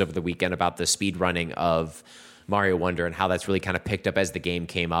videos over the weekend about the speed running of Mario Wonder and how that's really kind of picked up as the game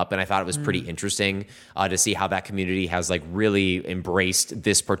came up, and I thought it was pretty interesting to see how that community has like really embraced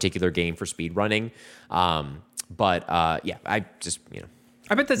this particular game for speed running. I just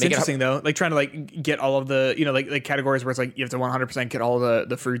I bet that's interesting though, like trying to like get all of the like categories where it's like you have to 100% get all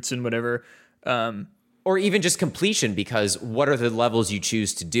the fruits and whatever. Or even just completion, because what are the levels you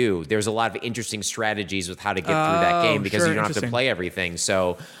choose to do? There's a lot of interesting strategies with how to get through that game because you don't have to play everything.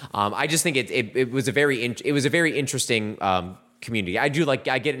 So I just think it was a very interesting community. I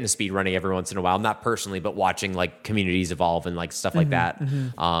get into speed running every once in a while, not personally, but watching like communities evolve and like stuff like that.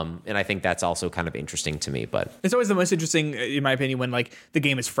 And I think that's also kind of interesting to me, but it's always the most interesting, in my opinion, when like the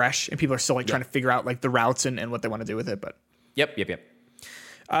game is fresh and people are still like trying to figure out like the routes and what they want to do with it. But yep.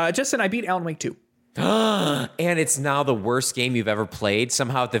 Justin, I beat Alan Wake 2. And it's now the worst game you've ever played.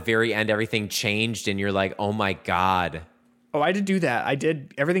 Somehow at the very end, everything changed and you're like, oh my God. Oh, I did do that.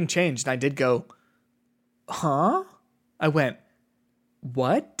 Everything changed. And I did go, huh? I went,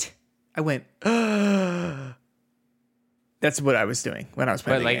 what? I went, that's what I was doing when I was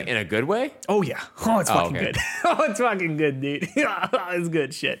playing the game. In a good way? Oh, yeah. Oh, it's fucking good. Oh, it's fucking good, dude. It's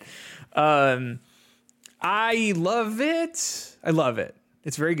good shit. I love it.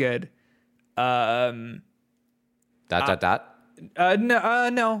 It's very good. No.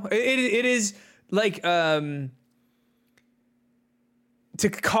 It is like, to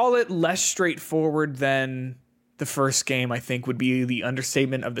call it less straightforward than the first game, I think, would be the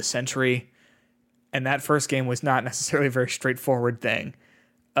understatement of the century. And that first game was not necessarily a very straightforward thing.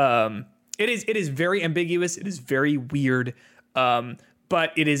 It is very ambiguous. It is very weird.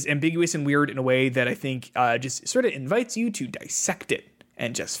 But it is ambiguous and weird in a way that I think just sort of invites you to dissect it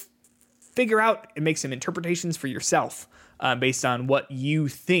and just figure out and make some interpretations for yourself based on what you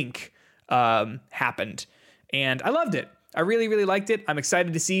think happened. And I loved it. I really, really liked it. I'm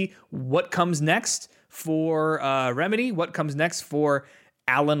excited to see what comes next for Remedy, what comes next for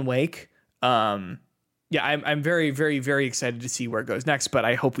Alan Wake. I'm very, very, very excited to see where it goes next, but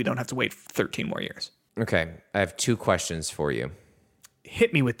I hope we don't have to wait 13 more years. Okay, I have 2 questions for you.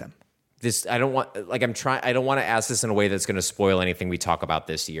 Hit me with them. I don't want to ask this in a way that's going to spoil anything we talk about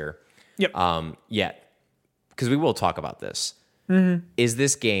this year. Yep. Yet, because we will talk about this. Mm-hmm. Is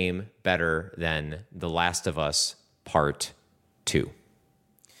this game better than The Last of Us Part 2?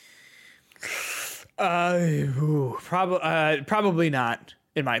 Probably not,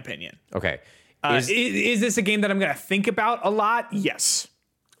 in my opinion. Okay. Is this a game that I'm going to think about a lot? Yes.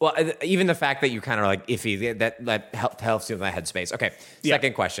 Well, even the fact that you kind of like iffy, that helps you with my headspace. Okay.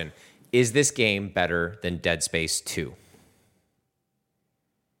 Second question. Is this game better than Dead Space 2?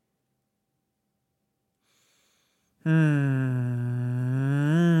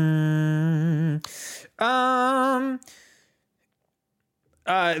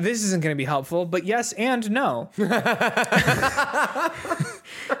 This isn't going to be helpful, but yes and no.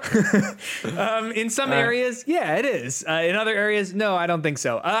 In some areas, yeah, it is. In other areas, no, I don't think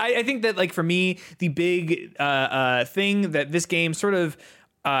so. I think that, like, for me, the big thing that this game sort of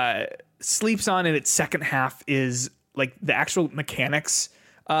sleeps on in its second half is like the actual mechanics.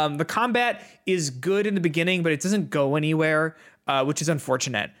 The combat is good in the beginning, but it doesn't go anywhere, which is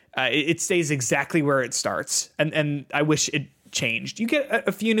unfortunate. It stays exactly where it starts, and I wish it changed. You get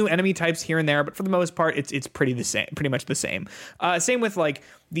a few new enemy types here and there, but for the most part, it's pretty much the same. Same with like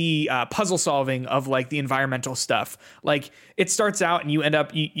the puzzle solving of like the environmental stuff. Like it starts out and you end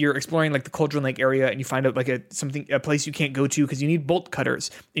up you're exploring like the Cauldron Lake area, and you find out like a place you can't go to because you need bolt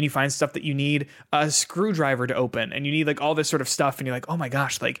cutters, and you find stuff that you need a screwdriver to open, and you need like all this sort of stuff, and you're like, oh my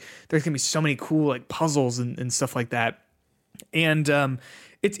gosh, like there's gonna be so many cool like puzzles and stuff like that. And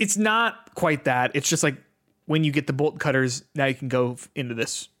it's not quite that. It's just like, when you get the bolt cutters, now you can go into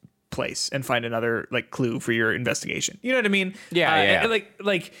this place and find another like clue for your investigation. You know what I mean? Yeah. So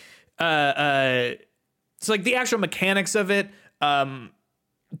like the actual mechanics of it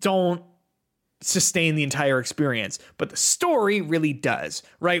don't sustain the entire experience, but the story really does,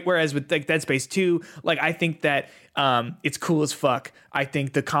 right? Whereas with like Dead Space 2, like I think that it's cool as fuck. I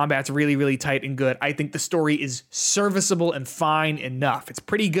think the combat's really, really tight and good. I think the story is serviceable and fine enough. It's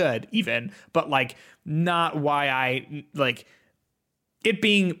pretty good even, but like not why I like it.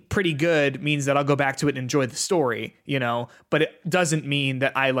 Being pretty good means that I'll go back to it and enjoy the story, you know, but it doesn't mean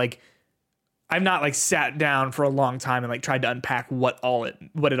that I've not like sat down for a long time and like tried to unpack what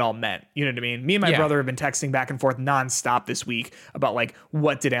it all meant. You know what I mean? Me and my brother have been texting back and forth nonstop this week about like,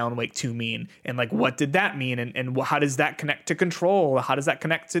 what did Alan Wake 2 mean? And like, what did that mean? And how does that connect to Control? How does that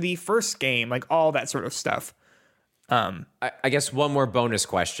connect to the first game? Like all that sort of stuff. I guess one more bonus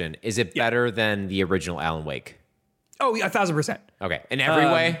question. Is it better than the original Alan Wake? Oh, yeah, 1,000%. Okay. In every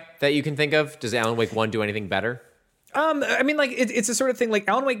way that you can think of, does Alan Wake 1 do anything better? I mean, like it's a sort of thing. Like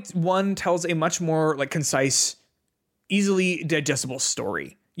Alan Wake 1 tells a much more like concise, easily digestible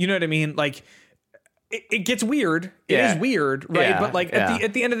story. You know what I mean? Like it gets weird. It is weird, right? But like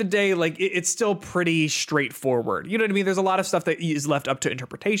at the end of the day, like it's still pretty straightforward. You know what I mean? There's a lot of stuff that is left up to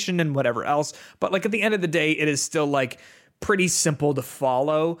interpretation and whatever else. But like at the end of the day, it is still like pretty simple to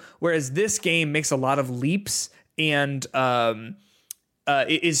follow. Whereas this game makes a lot of leaps and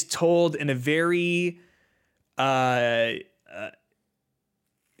it is told in a very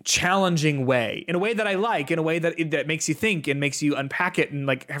challenging way, in a way that I like, in a way that makes you think and makes you unpack it and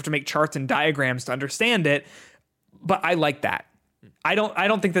like have to make charts and diagrams to understand it. But I like that. I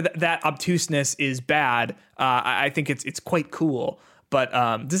don't think that obtuseness is bad. I think it's quite cool. But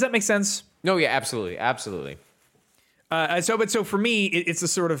does that make sense? No, yeah, absolutely. So for me, it's the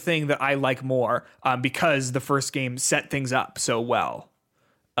sort of thing that I like more because the first game set things up so well.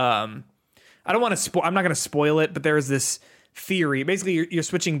 I don't want to I'm not going to spoil it, but there is this theory. Basically, you're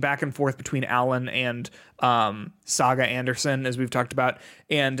switching back and forth between Alan and Saga Anderson, as we've talked about.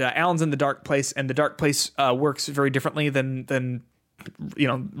 And Alan's in the dark place, and the dark place works very differently than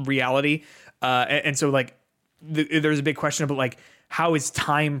reality. And so like there's a big question about like how is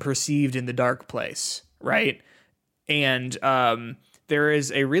time perceived in the dark place, right? And there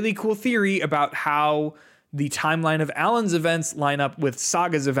is a really cool theory about how the timeline of Alan's events line up with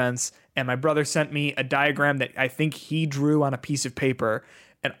Saga's events. And my brother sent me a diagram that I think he drew on a piece of paper.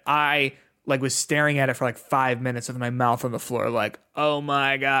 And I like was staring at it for like 5 minutes with my mouth on the floor, like, oh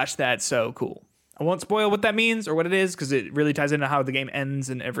my gosh, that's so cool. I won't spoil what that means or what it is because it really ties into how the game ends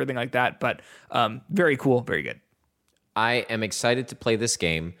and everything like that. But very cool, very good. I am excited to play this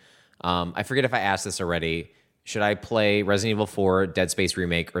game. I forget if I asked this already. Should I play Resident Evil 4, Dead Space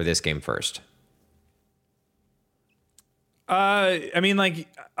Remake, or this game first? I mean, like,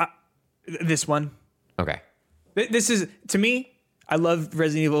 this one. Okay. This is, to me, I love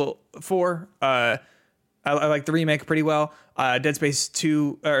Resident Evil 4. I like the remake pretty well. Dead Space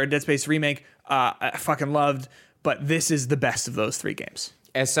 2, or Dead Space Remake, I fucking loved. But this is the best of those three games.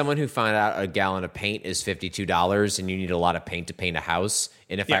 As someone who found out a gallon of paint is $52 and you need a lot of paint to paint a house,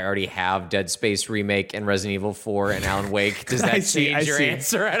 and if I already have Dead Space Remake and Resident Evil 4 and Alan Wake, does that change your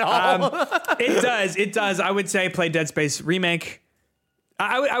answer at all? It does. I would say play Dead Space Remake.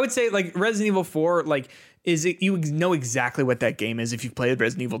 I would say like Resident Evil 4, like you know exactly what that game is if you've played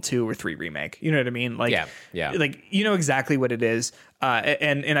Resident Evil 2 or 3 Remake. You know what I mean? Like, yeah. Like you know exactly what it is.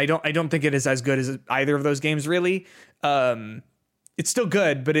 And I don't think it is as good as either of those games really. It's still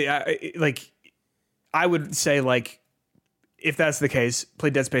good, but I would say like if that's the case,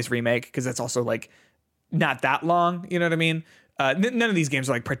 play Dead Space Remake because that's also like not that long. You know what I mean? None of these games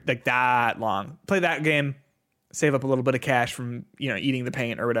are like that long. Play that game, save up a little bit of cash from eating the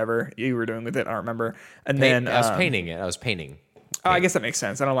paint or whatever you were doing with it. I don't remember. And then I was painting it. I was painting. Oh, I guess that makes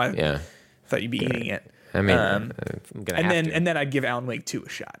sense. I don't know why. Yeah, I thought you'd be eating it. I mean, I'm gonna and then I'd give Alan Wake 2 a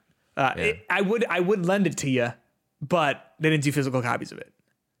shot. I would lend it to you. But they didn't do physical copies of it.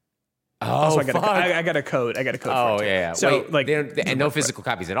 Oh, so I got a code. I got a code. Oh, for it yeah. So and no physical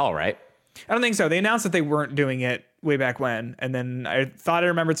copies at all, right? I don't think so. They announced that they weren't doing it way back when, and then I thought I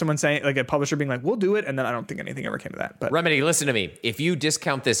remembered someone saying, like a publisher being like, "We'll do it," and then I don't think anything ever came to that. But Remedy, listen to me. If you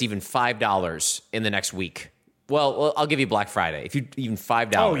discount this even $5 in the next week, well, I'll give you Black Friday. If you even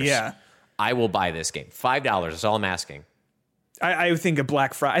 $5, oh yeah, I will buy this game. $5. That's all I'm asking. I think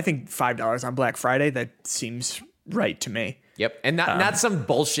I think $5 on Black Friday. That seems right to me. Yep, and not some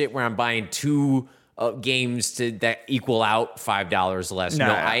bullshit where I'm buying two games that equal out $5 less. No,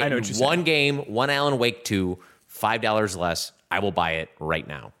 I know what you're one saying. game, one Alan Wake 2, $5 less. I will buy it right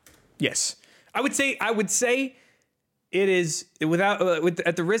now. Yes, I would say it is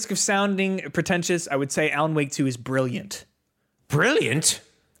at the risk of sounding pretentious. I would say Alan Wake 2 is brilliant. Brilliant.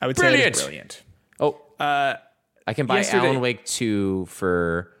 I would say it is brilliant. Oh, I can buy Alan Wake 2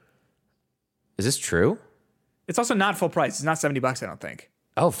 for. Is this true? It's also not full price. It's not $70. I don't think.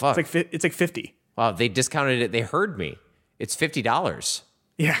 Oh fuck! It's like $50. Wow, they discounted it. They heard me. It's $50.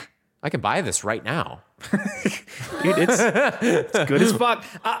 Yeah, I can buy this right now. Dude, it's good as fuck.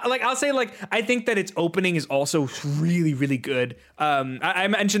 I'll say, I think that its opening is also really, really good. I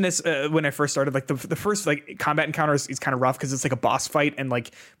mentioned this when I first started. Like the first combat encounter is kind of rough because it's like a boss fight, and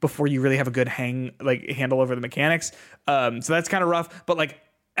like before you really have a good handle over the mechanics. So that's kind of rough. But like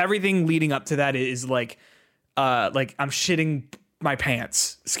everything leading up to that is like I'm shitting my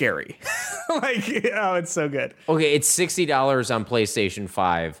pants scary. It's so good. Okay, it's $60 on PlayStation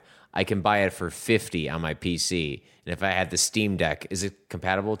 5. I can buy it for $50 on my PC. And if I had the Steam Deck, is it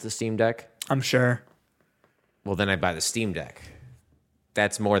compatible with the Steam Deck? I'm sure. Well, then I buy the Steam Deck.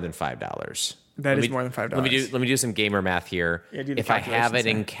 That's more than $5. That is more than $5. Let me do some gamer math here. Yeah, do the if I have it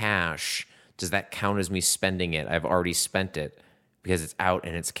in there. cash, does that count as me spending it? I've already spent it because it's out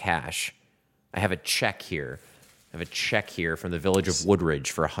and it's cash. I have a check here. I have a check here from the village of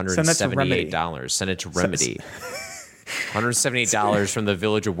Woodridge for $178. Send it to Remedy. $178 from the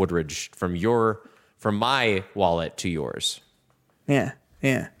village of Woodridge from my wallet to yours. Yeah.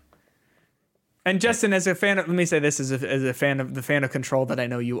 And Justin, as a fan of, let me say this as a fan of Control that I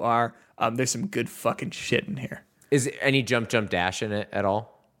know you are, there's some good fucking shit in here. Is it any jump dash in it at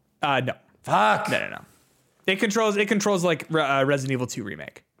all? No. Fuck. No. It controls like Resident Evil 2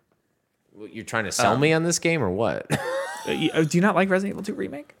 remake. You're trying to sell me on this game or what? Do you not like Resident Evil 2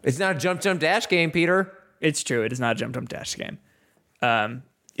 remake? It's not a jump dash game, Peter. It's true. It is not a jump dash game.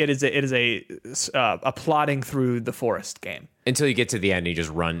 It is a plotting through the forest game. Until you get to the end, and you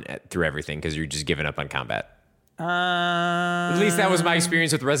just run through everything because you're just giving up on combat. At least that was my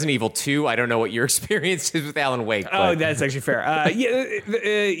experience with Resident Evil 2. I don't know what your experience is with Alan Wake. Oh, that's actually fair.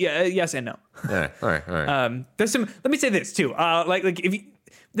 Yes and no. All right. There's some. Let me say this too.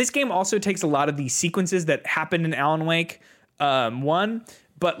 This game also takes a lot of the sequences that happened in Alan Wake 1,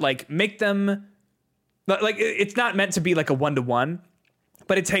 but like make them like it's not meant to be like a 1-to-1.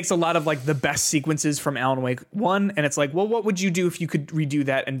 But it takes a lot of like the best sequences from Alan Wake 1, and it's like, well, what would you do if you could redo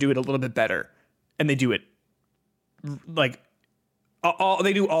that and do it a little bit better? And they do it like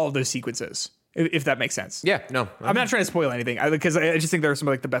they do all of those sequences, if that makes sense. Yeah, no, I'm not trying to spoil anything because I just think there are some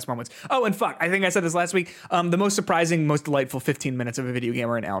of like the best moments. Oh, and fuck, I think I said this last week. The most surprising, most delightful 15 minutes of a video game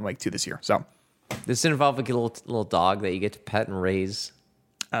are in Alan Wake 2 this year. So does it involve like a little dog that you get to pet and raise?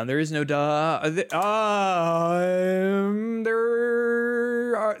 There is no dog.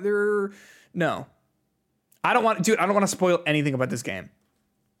 No. I don't want to spoil anything about this game.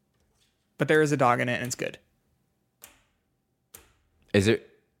 But there is a dog in it, and it's good. Is it?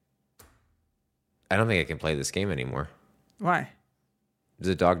 I don't think I can play this game anymore. Why? Does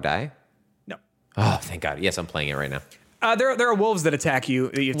the dog die? No. Oh, thank God. Yes, I'm playing it right now. There are wolves that attack you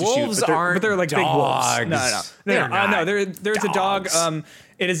that you have to wolves shoot. But they're like dogs. Big wolves. No. There's a dog.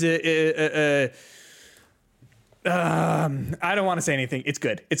 It is I don't want to say anything. It's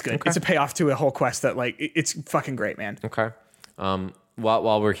good. Okay. It's a payoff to a whole quest that like it's fucking great, man. Okay.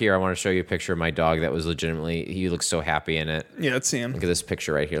 While we're here, I want to show you a picture of my dog that was legitimately. He looks so happy in it. Yeah, let's see him. Look at this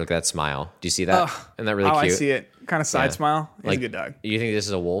picture right here. Look at that smile. Do you see that? Isn't that really cute? I see it. Kind of side smile. He's a good dog. You think this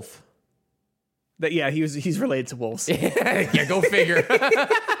is a wolf? He's related to wolves. Yeah, go figure.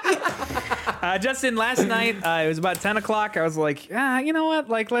 Justin, last night it was about 10 o'clock. I was like, you know what?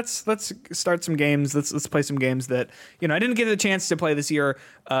 Like, let's start some games. Let's play some games that I didn't get a chance to play this year.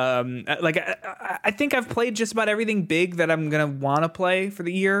 I think I've played just about everything big that I'm gonna want to play for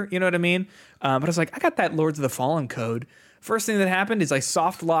the year. You know what I mean? But I was like, I got that Lords of the Fallen code. First thing that happened is I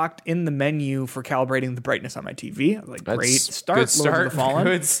soft locked in the menu for calibrating the brightness on my TV. I was like, great start. Good start. Lords of the Fallen.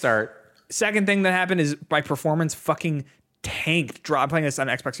 Good start. Second thing that happened is my performance fucking tanked. I'm playing this on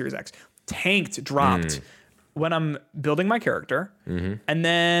Xbox Series X. Dropped when I'm building my character. Mm-hmm. And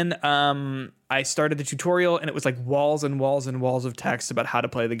then I started the tutorial and it was like walls and walls and walls of text about how to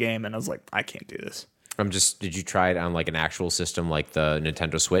play the game. And I was like, I can't do this. Did you try it on like an actual system like the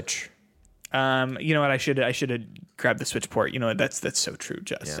Nintendo Switch? You know what? I should have grabbed the Switch port. You know what? That's so true,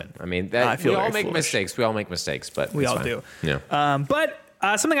 Justin. Yeah. I mean, we all make mistakes. We all make mistakes, but we all do. Yeah. But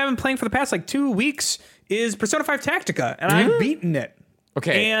something I've been playing for the past like 2 weeks is Persona 5 Tactica, and I've beaten it.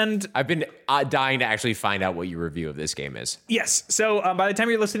 Okay. And I've been dying to actually find out what your review of this game is. Yes. So by the time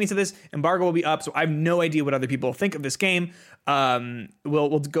you're listening to this, embargo will be up. So I have no idea what other people think of this game.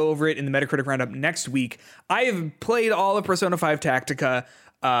 We'll go over it in the Metacritic roundup next week. I have played all of Persona 5 Tactica,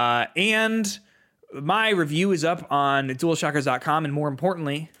 and my review is up on DualShockers.com, and more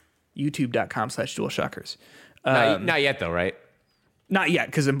importantly, YouTube.com/DualShockers. Not yet, though, right? Not yet,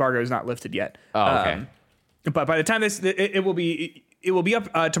 because embargo is not lifted yet. Oh, okay. But by the time it will be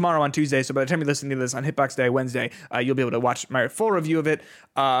up tomorrow on Tuesday. So by the time you're listening to this on Hitbox Day, Wednesday, you'll be able to watch my full review of it.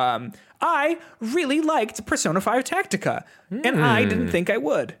 I really liked Persona 5 Tactica, and I didn't think I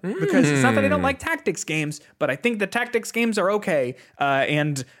would, because it's not that I don't like tactics games, but I think the tactics games are okay.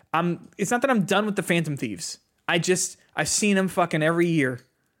 And it's not that I'm done with the Phantom Thieves. I've seen them fucking every year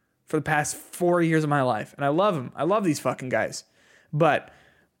for the past 4 years of my life, and I love them. I love these fucking guys. But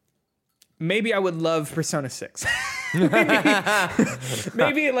maybe I would love Persona 6.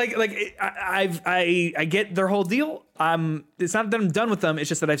 maybe I get their whole deal. It's not that I'm done with them. It's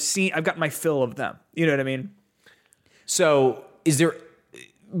just that I've got my fill of them. You know what I mean? So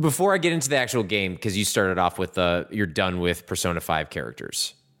before I get into the actual game, because you started off with you're done with Persona 5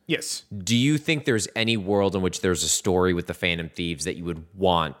 characters. Yes. Do you think there's any world in which there's a story with the Phantom Thieves that you would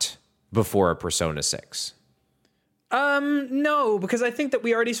want before a Persona 6? No, because I think that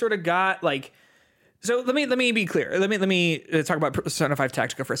we already sort of got like. So let me be clear. Let me talk about Persona 5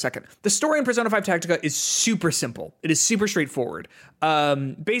 Tactica for a second. The story in Persona 5 Tactica is super simple. It is super straightforward.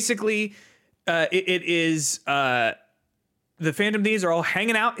 Basically, it is the Phantom Thieves are all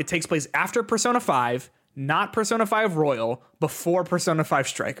hanging out. It takes place after Persona 5, not Persona 5 Royal, before Persona 5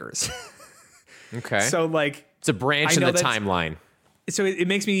 Strikers. Okay. So like it's a branch in the timeline. so it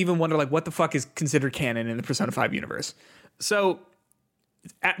makes me even wonder, like, what the fuck is considered canon in the Persona 5 universe? So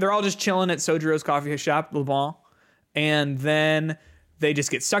they're all just chilling at Sojiro's coffee shop, Le Bon, and then they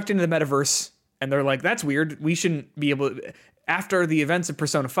just get sucked into the metaverse, and they're like, that's weird. We shouldn't be able to... After the events of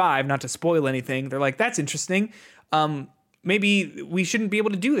Persona 5, not to spoil anything, they're like, that's interesting. Maybe we shouldn't be able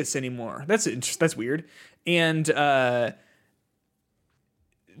to do this anymore. That's weird. And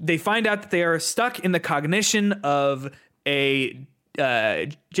they find out that they are stuck in the cognition of a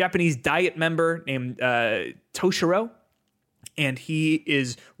Japanese Diet member named Toshiro, and he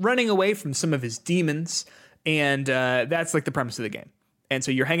is running away from some of his demons, and that's like the premise of the game. And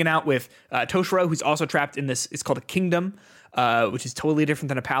so you're hanging out with Toshiro, who's also trapped in this. It's called a kingdom, which is totally different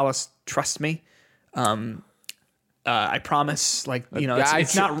than a palace. Trust me. I promise. Like, you know,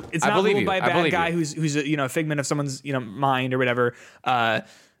 it's not ruled by a bad guy who's a figment of someone's mind or whatever.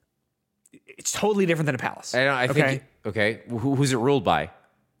 It's totally different than a palace. Okay. Who's it ruled by?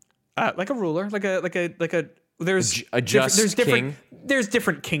 Like a ruler, like a. There's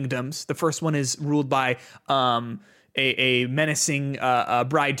different kingdoms. The first one is ruled by a menacing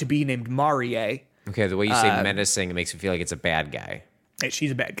bride to be named Marie. Okay, the way you say menacing, it makes me feel like it's a bad guy.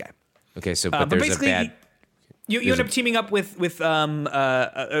 She's a bad guy. Okay, so but there's a bad. You end up teaming up with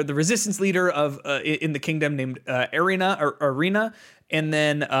the resistance leader of in the kingdom named Arena, and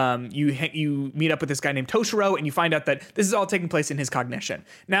then you meet up with this guy named Toshiro, and you find out that this is all taking place in his cognition.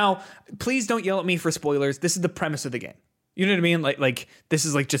 Now, please don't yell at me for spoilers. This is the premise of the game. You know what I mean? Like this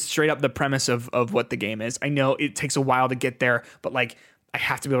is like just straight up the premise of what the game is. I know it takes a while to get there, but like I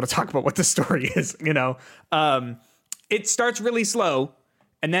have to be able to talk about what the story is. You know, it starts really slow,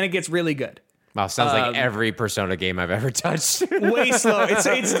 and then it gets really good. Wow, sounds like every Persona game I've ever touched. Way slow. It's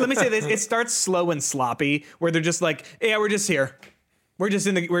let me say this. It starts slow and sloppy, where they're just like, yeah, we're just here. We're just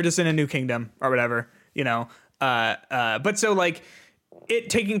in a new kingdom or whatever, you know. But so like it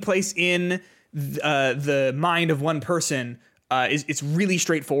taking place in the mind of one person it's really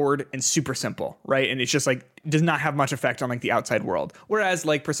straightforward and super simple, right? And it's just like does not have much effect on like the outside world. Whereas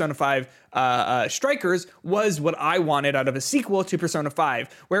like Persona 5 Strikers was what I wanted out of a sequel to Persona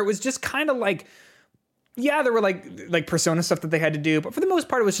 5, where it was just kind of like, yeah, there were like Persona stuff that they had to do, but for the most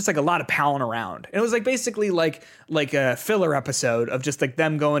part, it was just like a lot of palling around. And it was like basically like a filler episode of just like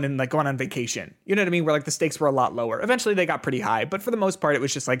them going on vacation. You know what I mean? Where like the stakes were a lot lower. Eventually they got pretty high, but for the most part, it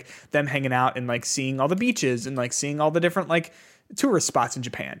was just like them hanging out and like seeing all the beaches and like seeing all the different like tourist spots in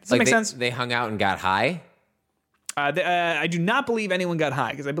Japan. Does that make sense? They hung out and got high? I do not believe anyone got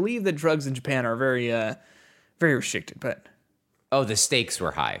high because I believe that drugs in Japan are very, very restricted. But the stakes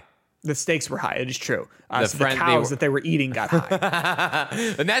were high. The stakes were high. It is true. The cows that they were eating got high.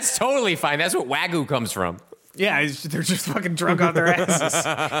 And that's totally fine. That's what Wagyu comes from. Yeah, they're just fucking drunk on their asses.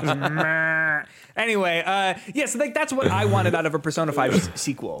 Anyway, so like that's what I wanted out of a Persona 5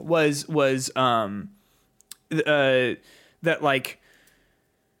 sequel was that like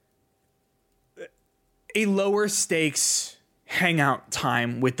a lower stakes hangout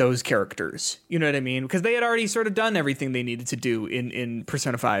time with those characters. You know what I mean? Because they had already sort of done everything they needed to do in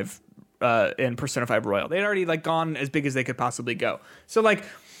Persona 5 and Persona 5 Royal. They had already like gone as big as they could possibly go. So like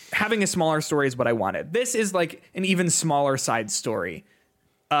having a smaller story is what I wanted. This is like an even smaller side story.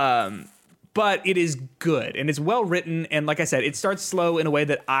 But it is good and it's well written. And like I said, it starts slow in a way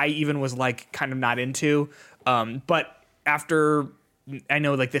that I even was like kind of not into. But after, I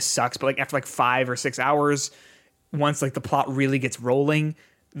know like this sucks, but like after like 5 or 6 hours, once like the plot really gets rolling,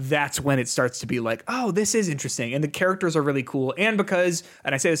 that's when it starts to be like, oh, this is interesting. And the characters are really cool. And because,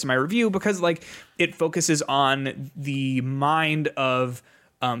 and I say this in my review, because like it focuses on the mind of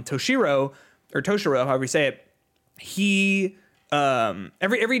Toshiro, however you say it, he,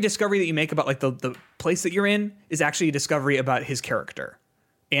 every discovery that you make about like the place that you're in is actually a discovery about his character.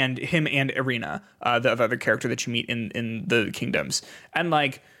 And him and Irina, the other character that you meet in the kingdoms. And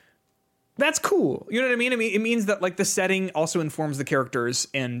like, that's cool. You know what I mean? It means that like the setting also informs the characters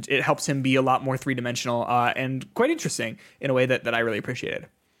and it helps him be a lot more three-dimensional and quite interesting in a way that I really appreciated.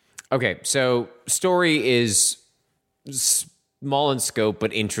 Okay, so story is small in scope,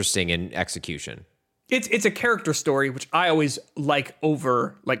 but interesting in execution. It's a character story, which I always like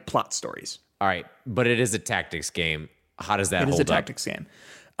over like plot stories. All right, but it is a tactics game. How does that hold up? It is a tactics game.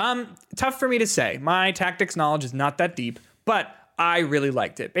 Tough for me to say. My tactics knowledge is not that deep, but I really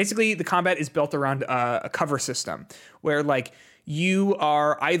liked it. Basically, the combat is built around a cover system where like you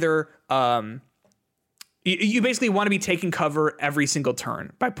are either you basically want to be taking cover every single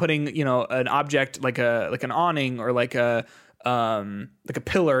turn by putting, an object like an awning or like a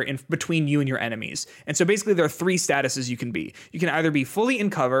pillar in between you and your enemies. And so basically there are 3 statuses you can be. You can either be fully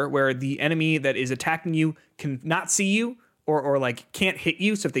in cover where the enemy that is attacking you can not see you, or like can't hit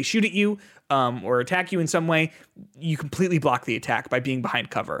you. So if they shoot at you or attack you in some way, you completely block the attack by being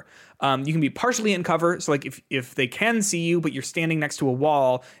behind cover. You can be partially in cover. So like if they can see you, but you're standing next to a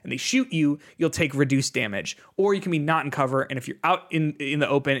wall and they shoot you, you'll take reduced damage. Or you can be not in cover. And if you're out in the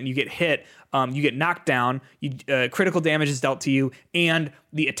open and you get hit, you get knocked down, critical damage is dealt to you, and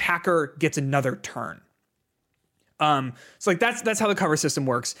the attacker gets another turn. So like that's how the cover system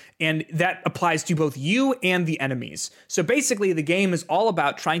works, and that applies to both you and the enemies. So basically the game is all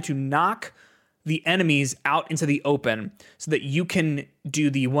about trying to knock the enemies out into the open so that you can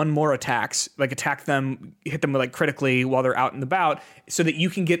do the one more attacks, like attack them, hit them like critically while they're out and about, so that you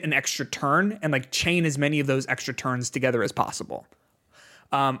can get an extra turn and like chain as many of those extra turns together as possible.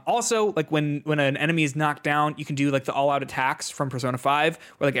 Also, like when an enemy is knocked down, you can do like the all-out attacks from Persona 5,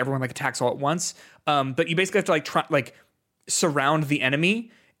 where like everyone like attacks all at once. But you basically have to surround the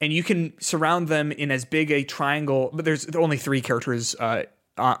enemy, and you can surround them in as big a triangle. But there's only 3 characters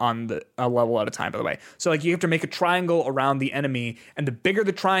on the level at a time, by the way. So like you have to make a triangle around the enemy, and the bigger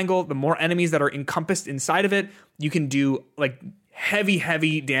the triangle, the more enemies that are encompassed inside of it. You can do like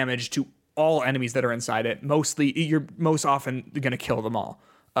heavy damage to all enemies that are inside it. Mostly, you're most often going to kill them all.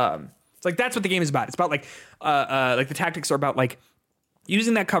 It's like that's what the game is about. It's about like the tactics are about like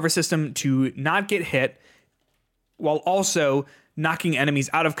using that cover system to not get hit, while also knocking enemies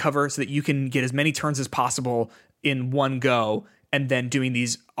out of cover so that you can get as many turns as possible in one go, and then doing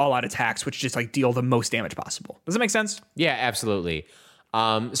these all-out attacks, which just like deal the most damage possible. Does that make sense? Yeah, absolutely.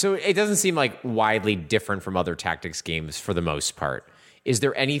 So it doesn't seem like widely different from other tactics games for the most part. Is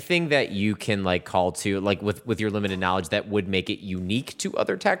there anything that you can like call to, like with your limited knowledge, that would make it unique to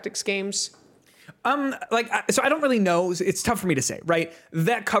other tactics games? So I don't really know. It's tough for me to say, right?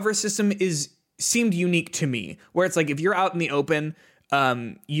 That cover system seemed unique to me, where it's like if you're out in the open,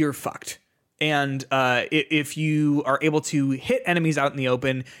 you're fucked. And if you are able to hit enemies out in the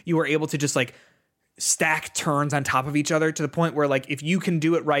open, you are able to just like stack turns on top of each other to the point where like if you can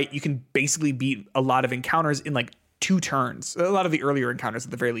do it right, you can basically beat a lot of encounters in like 2 turns, a lot of the earlier encounters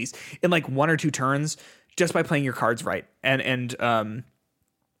at the very least, in like 1 or 2 turns, just by playing your cards right and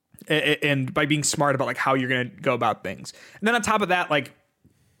by being smart about like how you're gonna go about things. And then on top of that, like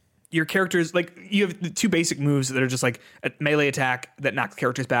your characters, like you have the 2 basic moves that are just like a melee attack that knocks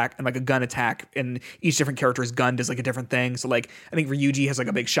characters back, and like a gun attack, and each different character's gun does like a different thing. So like I think Ryuji has like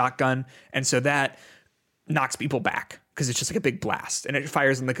a big shotgun, and so that knocks people back because it's just like a big blast, and it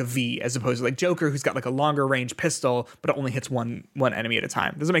fires in like a V, as opposed to like Joker, who's got like a longer range pistol, but it only hits one enemy at a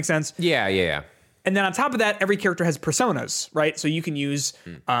time. Does that make sense? Yeah. And then on top of that, every character has personas, right? So you can use,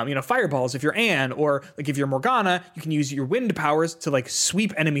 fireballs if you're Anne, or like if you're Morgana, you can use your wind powers to like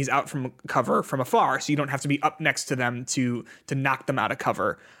sweep enemies out from cover from afar, so you don't have to be up next to them to knock them out of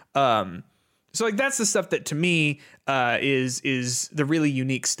cover. So like that's the stuff that to me is the really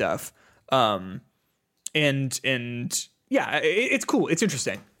unique stuff. And yeah, it's cool. It's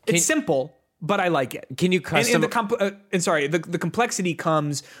interesting. It's simple, but I like it. Can you custom? The complexity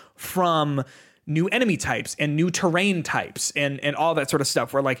comes from new enemy types and new terrain types and all that sort of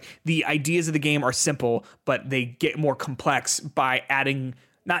stuff, where like the ideas of the game are simple, but they get more complex by adding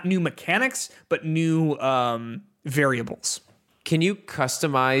not new mechanics, but new variables. Can you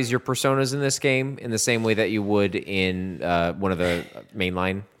customize your personas in this game in the same way that you would in one of the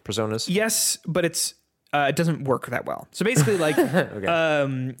mainline personas? Yes, but it doesn't work that well. So basically, like,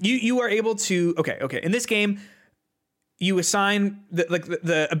 okay. You are able to in this game, you assign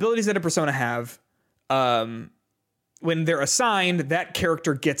the abilities that a persona have. When they're assigned, that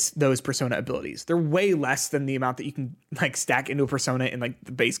character gets those persona abilities. They're way less than the amount that you can like stack into a persona in like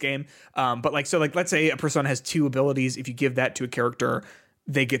the base game. But like, so like, let's say a persona has 2 abilities. If you give that to a character,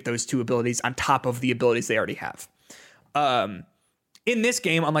 they get those 2 abilities on top of the abilities they already have. In this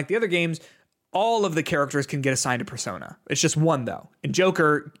game, unlike the other games, all of the characters can get assigned a persona. It's just one though. And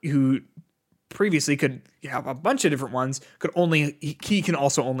Joker, who previously could have a bunch of different ones, he can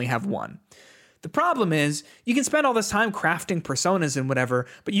also only have one. The problem is you can spend all this time crafting personas and whatever,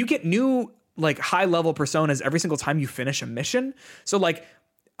 but you get new like high level personas every single time you finish a mission. So like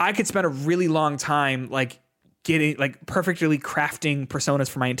I could spend a really long time like getting like perfectly crafting personas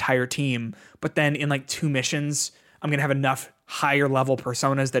for my entire team, but then in like 2 missions, I'm going to have enough higher level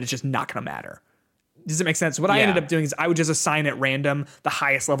personas that it's just not going to matter. Does it make sense? What I ended up doing is I would just assign at random the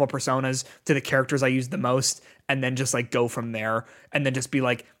highest level personas to the characters I use the most, and then just like go from there, and then just be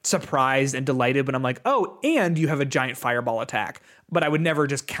like surprised and delighted when I'm like, oh, and you have a giant fireball attack. But I would never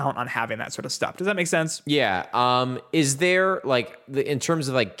just count on having that sort of stuff. Does that make sense? Yeah. Is there like in terms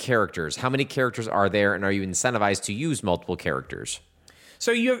of like characters, how many characters are there, and are you incentivized to use multiple characters?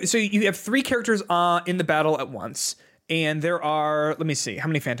 So you have 3 characters in the battle at once. And there are, let me see, how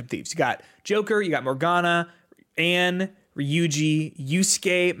many Phantom Thieves? You got Joker, you got Morgana, Anne, Ryuji,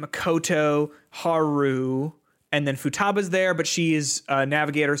 Yusuke, Makoto, Haru, and then Futaba's there, but she is a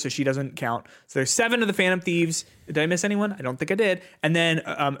navigator, so she doesn't count. So there's 7 of the Phantom Thieves. Did I miss anyone? I don't think I did. And then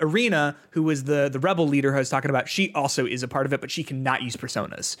Irina, who was the rebel leader who I was talking about, she also is a part of it, but she cannot use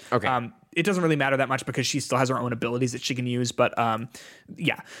personas. Okay. It doesn't really matter that much because she still has her own abilities that she can use. But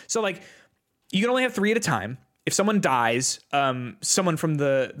yeah. So like, you can only have 3 at a time. If someone dies, someone from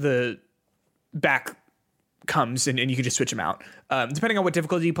the back comes and you can just switch them out. Depending on what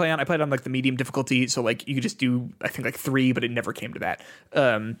difficulty you play on. I played on like the medium difficulty, so like you could just do I think like 3, but it never came to that.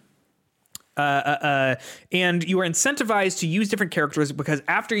 And you are incentivized to use different characters because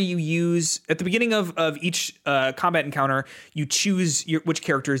after you use at the beginning of each combat encounter, you choose which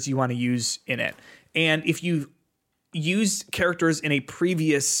characters you want to use in it. And if you use characters in a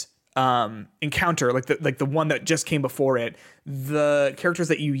previous encounter, like the one that just came before it, the characters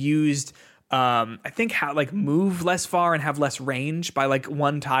that you used I think move less far and have less range by like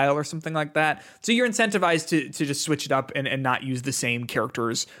 1 tile or something like that. So you're incentivized to just switch it up and not use the same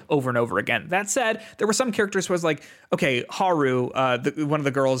characters over and over again. That said, there were some characters who was like, okay, Haru, one of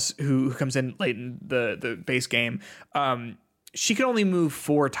the girls who comes in late in the base game, she can only move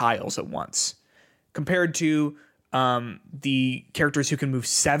 4 tiles at once compared to the characters who can move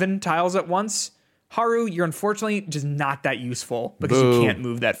 7 tiles at once. Haru, you're unfortunately just not that useful because you can't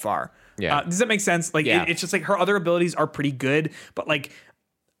move that far. Yeah. Does that make sense? Like, it's just like her other abilities are pretty good, but like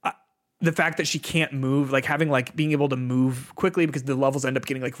the fact that she can't move, like having like being able to move quickly because the levels end up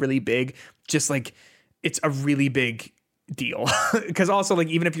getting like really big, just like it's a really big deal. Because also like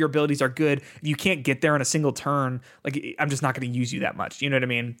even if your abilities are good, if you can't get there in a single turn, like I'm just not going to use you that much. You know what I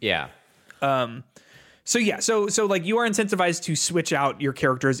mean? Yeah. So yeah, so like you are incentivized to switch out your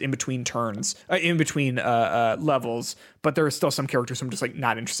characters in between turns, in between levels, but there are still some characters I'm just like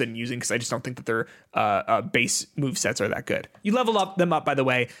not interested in using because I just don't think that their base move sets are that good. You level them up, by the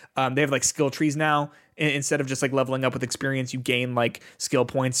way. They have like skill trees now. Instead of just like leveling up with experience, you gain like skill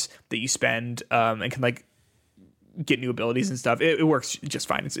points that you spend and can like get new abilities and stuff. It works just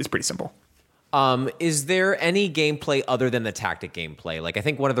fine. It's pretty simple. Is there any gameplay other than the tactic gameplay? Like, I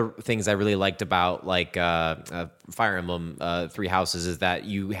think one of the things I really liked about like Fire Emblem Three Houses is that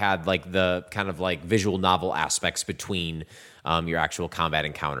you had like the kind of like visual novel aspects between your actual combat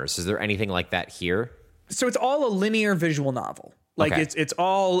encounters. Is there anything like that here? So it's all a linear visual novel. Like it's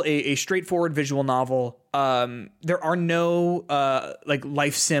all a straightforward visual novel. There are no like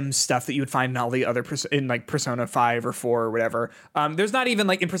life sim stuff that you would find in all the other in like Persona 5 or 4 or whatever. There's not even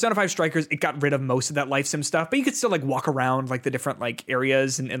like in Persona 5 Strikers, it got rid of most of that life sim stuff, but you could still like walk around like the different like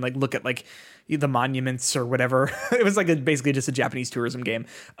areas and like look at like the monuments or whatever. It was like basically just a Japanese tourism game.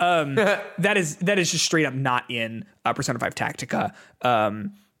 That is just straight up not in Persona 5 Tactica.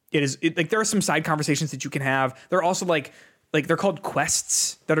 Like there are some side conversations that you can have. There are also like they're called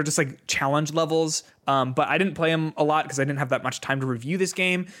quests that are just like challenge levels. But I didn't play them a lot because I didn't have that much time to review this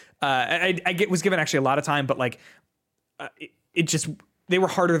game. Was given actually a lot of time, but like it just, they were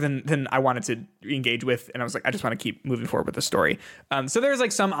harder than I wanted to engage with. And I was like, I just want to keep moving forward with the story. So there's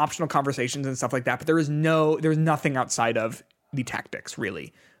like some optional conversations and stuff like that, but there was nothing outside of the tactics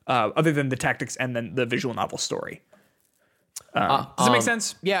really, other than the tactics and then the visual novel story. Does that make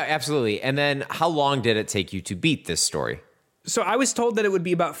sense? Yeah, absolutely. And then how long did it take you to beat this story? So I was told that it would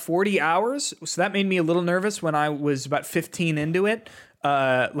be about 40 hours. So that made me a little nervous when I was about 15 into it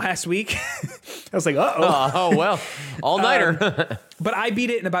last week. I was like, uh-oh. Oh, well, all-nighter. But I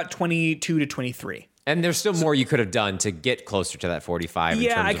beat it in about 22 to 23. And there's still more you could have done to get closer to that 45 in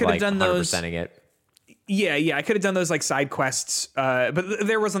terms I of could like have done 100%ing it. Yeah, I could have done those like side quests, but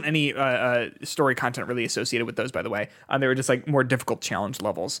there wasn't any story content really associated with those, by the way. They were just like more difficult challenge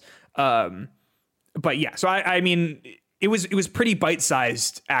levels. But yeah, so I mean, it was pretty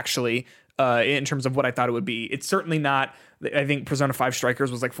bite-sized actually in terms of what I thought it would be. It's certainly not. I think Persona 5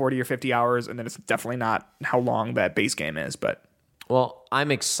 Strikers was like 40 or 50 hours, and then it's definitely not how long that base game is. But well,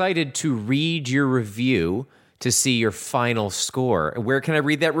 I'm excited to read your review to see your final score. Where can I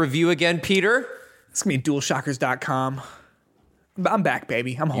read that review again, Peter? It's going to be dualshockers.com. I'm back,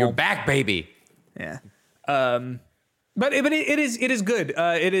 baby. I'm home. You're back, baby. Yeah. But it is good.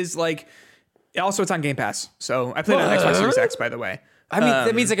 It is like, also it's on Game Pass. So I played it on Xbox Series X, by the way. I mean,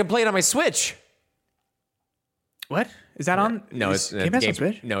 that means I can play it on my Switch. What? Is that on? No, it's Game Pass on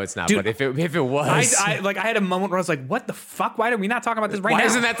Switch? No, it's not. Dude, but if it was, I had a moment where I was like, "What the fuck? Why are we not talking about this right now? Why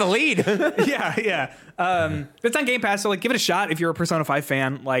isn't that the lead?" Yeah. It's on Game Pass, so like, give it a shot if you're a Persona 5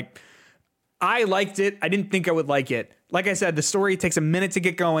 fan. Like, I liked it. I didn't think I would like it. Like I said, the story takes a minute to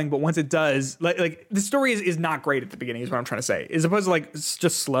get going, but once it does, like the story is not great at the beginning, is what I'm trying to say. As opposed to like it's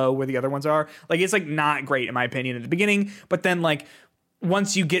just slow where the other ones are. Like it's like not great in my opinion at the beginning, but then like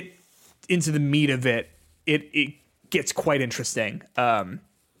once you get into the meat of it, it gets quite interesting.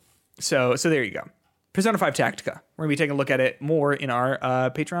 So there you go. Persona 5 Tactica. We're gonna be taking a look at it more in our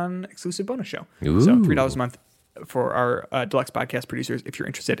Patreon exclusive bonus show. Ooh. So $3 a month for our deluxe podcast producers if you're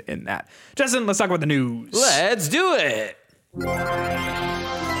interested in that. Justin, let's talk about the news. Let's do it.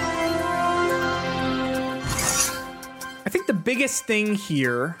 I think the biggest thing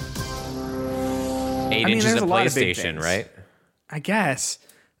here, 8 inches of PlayStation, right? I guess.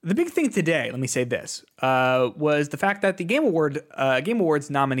 The big thing today, let me say this, was the fact that the Game Awards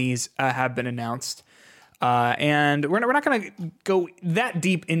nominees have been announced. And we're not going to go that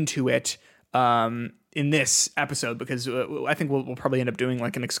deep into it in this episode because I think we'll probably end up doing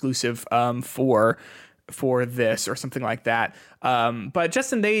like an exclusive for this or something like that. But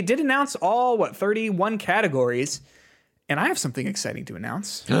Justin, they did announce all 31 categories, and I have something exciting to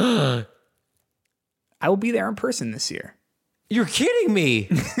announce. I will be there in person this year. You're kidding me.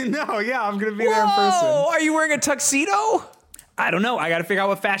 No, yeah, I'm going to be there in person. Are you wearing a tuxedo? I don't know. I got to figure out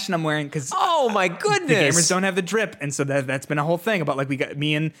what fashion I'm wearing because oh my goodness, the gamers don't have the drip, and so that's been a whole thing about like we got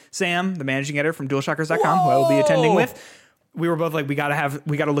me and Sam, the managing editor from DualShockers.com, who I will be attending with. We were both like we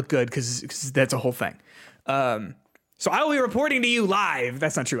gotta look good because that's a whole thing. So I will be reporting to you live.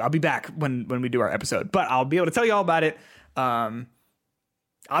 That's not true. I'll be back when we do our episode, but I'll be able to tell you all about it.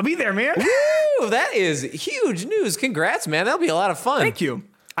 I'll be there, man. Woo, that is huge news. Congrats, man. That'll be a lot of fun. Thank you.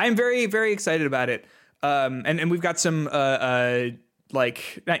 I am very, very excited about it. And we've got some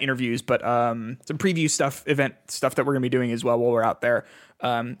like not interviews, but some preview stuff, event stuff that we're gonna be doing as well while we're out there.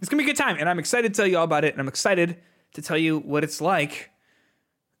 It's gonna be a good time, and I'm excited to tell you all about it. And I'm excited to tell you what it's like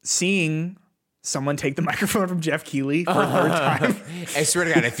seeing someone take the microphone from Jeff Keighley for a third time. I swear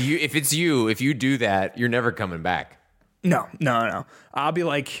to God, if you do that, you're never coming back. No. I'll be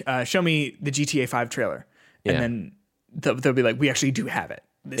like, show me the GTA 5 trailer, and then they'll be like, we actually do have it.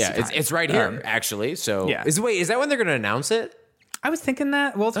 It's right here, actually. So, yeah. Is that when they're going to announce it? I was thinking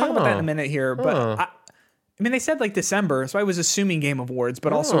that. We'll talk about that in a minute here. But I mean, they said like December, so I was assuming Game Awards.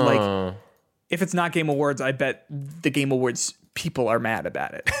 But also, like, if it's not Game Awards, I bet the Game Awards people are mad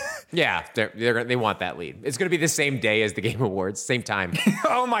about it. Yeah, they want that lead. It's going to be the same day as the Game Awards, same time.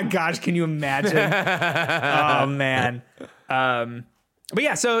 Oh my gosh, can you imagine? Oh man. But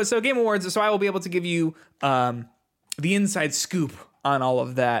yeah, so Game Awards. So I will be able to give you the inside scoop on all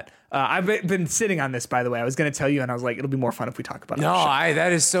of that. I've been sitting on this, by the way. I was going to tell you, and I was like, it'll be more fun if we talk about it. No,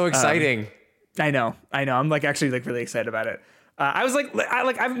 that is so exciting. I know. I'm like actually like really excited about it. I was like,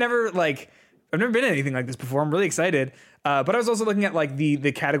 I've never been in anything like this before. I'm really excited. But I was also looking at like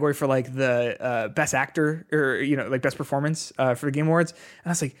the category for like the best actor or like best performance for the Game Awards, and I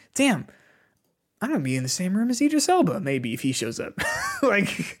was like, damn. I'm gonna be in the same room as Idris Elba, maybe if he shows up.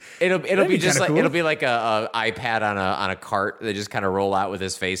 Like it'll be just like cool. It'll be like a iPad on a cart that just kind of roll out with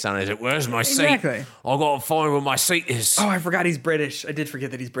his face on it. He's like, where's my seat? Exactly. I'll go find where my seat is. Oh, I forgot he's British. I did forget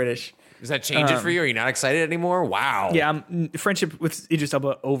that he's British. Does that change it for you? Are you not excited anymore? Wow. Yeah, friendship with Idris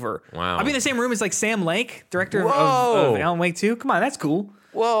Elba over. Wow. I'll be in the same room as like Sam Lake, director of Alan Wake 2. Come on, that's cool.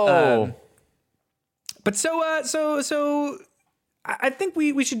 Whoa. But so I think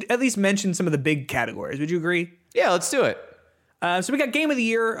we should at least mention some of the big categories. Would you agree? Yeah, let's do it. So we got Game of the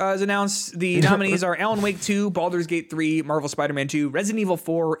Year as announced. The nominees are Alan Wake 2, Baldur's Gate 3, Marvel Spider-Man 2, Resident Evil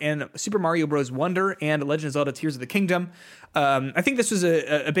 4, and Super Mario Bros. Wonder, and Legend of Zelda Tears of the Kingdom. I think this was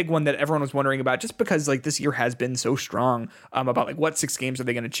a big one that everyone was wondering about just because like this year has been so strong about like what 6 games are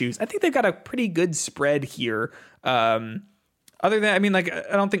they going to choose. I think they've got a pretty good spread here. Other than, I mean, like,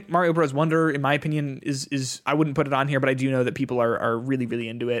 I don't think Mario Bros. Wonder, in my opinion, is I wouldn't put it on here, but I do know that people are really, really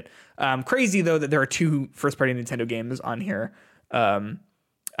into it. Crazy, though, that there are 2 first-party Nintendo games on here.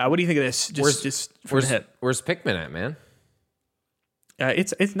 What do you think of this? Where's Pikmin at, man?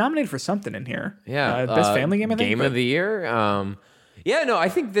 It's nominated for something in here. Yeah. Best family game, I think. Game of the Year? Yeah, no, I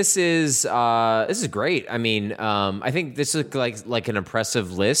think this is great. I mean, I think this is like an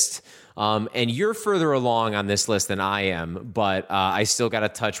impressive list. And you're further along on this list than I am, but I still got to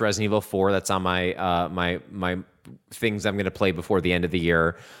touch Resident Evil 4. That's on my my things I'm going to play before the end of the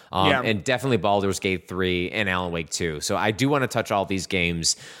year. And definitely Baldur's Gate 3 and Alan Wake 2. So I do want to touch all these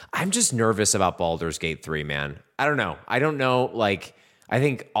games. I'm just nervous about Baldur's Gate 3, man. I don't know. Like, I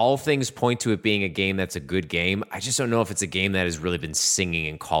think all things point to it being a game that's a good game. I just don't know if it's a game that has really been singing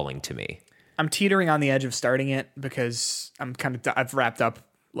and calling to me. I'm teetering on the edge of starting it because I've wrapped up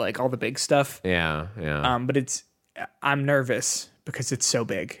like all the big stuff. Yeah. But I'm nervous because it's so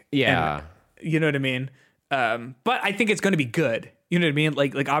big. Yeah. You know what I mean? But I think it's going to be good. You know what I mean?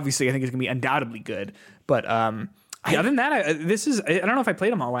 Like obviously, I think it's going to be undoubtedly good. But other than that, I don't know if I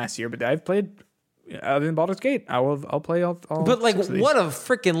played them all last year, but I've played other than Baldur's Gate. I'll play all. But like, what a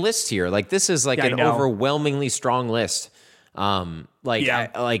freaking list here! Like, this is like an overwhelmingly strong list. I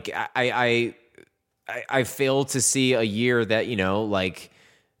fail to see a year that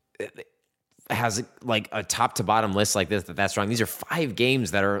has like a top to bottom list like this that's strong. These are 6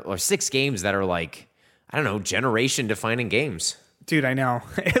 games that are like, I don't know, generation defining games. Dude, I know.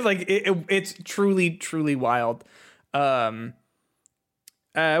 It's truly wild. Well,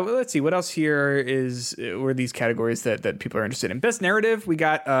 let's see what else here were these categories that people are interested in. Best narrative, we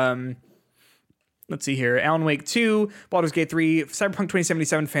got let's see here: Alan Wake 2, Baldur's Gate 3, Cyberpunk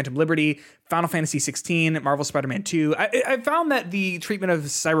 2077, Phantom Liberty, Final Fantasy 16, Marvel Spider-Man 2. I found that the treatment of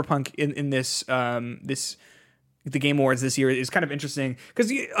Cyberpunk in this the Game Awards this year is kind of interesting,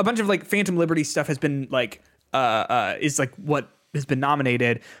 because a bunch of like Phantom Liberty stuff has been like is like what has been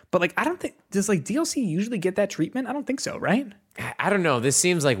nominated, but like I don't think, does like DLC usually get that treatment? I don't think so, right? I don't know. This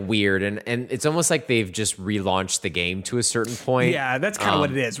seems like weird, and it's almost like they've just relaunched the game to a certain point. Yeah, that's kind of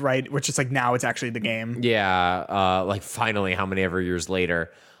what it is, right? Which is like now it's actually the game. Yeah, like finally, how many ever years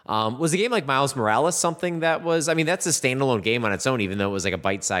later. Was a game like Miles Morales something that was, I mean, that's a standalone game on its own, even though it was like a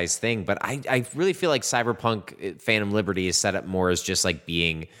bite-sized thing. But I really feel like Cyberpunk Phantom Liberty is set up more as just like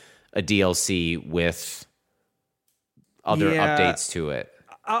being a DLC with other updates to it.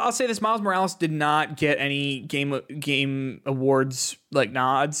 I'll say this: Miles Morales did not get any game awards like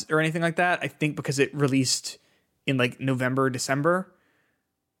nods or anything like that. I think because it released in like November, December,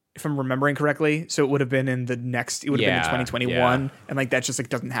 if I'm remembering correctly. So it would have been in the next. It would have been in 2021, and like that just like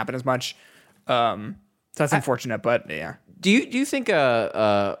doesn't happen as much. So that's unfortunate, but yeah. Do you think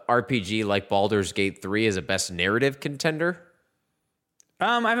a RPG like Baldur's Gate 3 is a best narrative contender?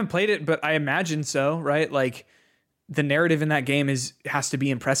 I haven't played it, but I imagine so. Right, like. The narrative in that game has to be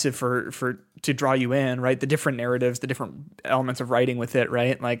impressive to draw you in, right? The different narratives, the different elements of writing with it,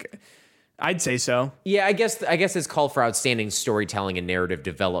 right? Like, I'd say so. Yeah, I guess it's called for outstanding storytelling and narrative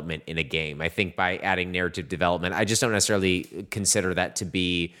development in a game. I think by adding narrative development, I just don't necessarily consider that to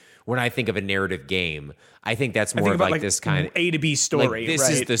be, when I think of a narrative game, I think that's more of like this kind of A to B story. Like, this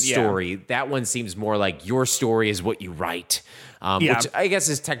is the story. Yeah. That one seems more like your story is what you write. Which I guess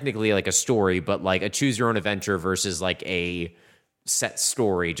is technically like a story, but like a choose your own adventure versus like a set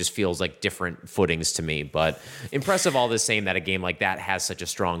story just feels like different footings to me. But impressive all the same that a game like that has such a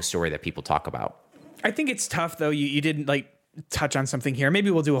strong story that people talk about. I think it's tough though. You didn't like touch on something here.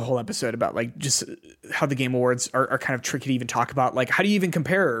 Maybe we'll do a whole episode about like just how the Game Awards are kind of tricky to even talk about. Like, how do you even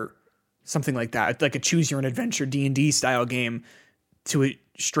compare something like that, like a choose your own adventure D&D style game, to a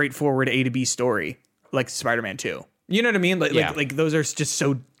straightforward A to B story like Spider-Man 2? You know what I mean? Like those are just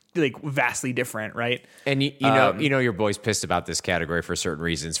so like vastly different, right? And you know your boy's pissed about this category for certain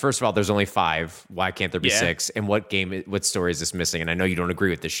reasons. First of all, there's only 5. Why can't there be 6? And what story is this missing? And I know you don't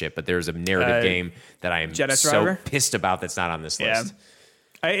agree with this shit, but there's a narrative game that I am so pissed about that's not on this list.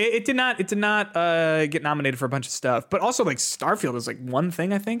 It did not get nominated for a bunch of stuff, but also like Starfield is like one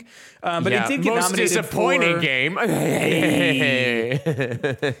thing I think. But it did get most nominated disappointing for game.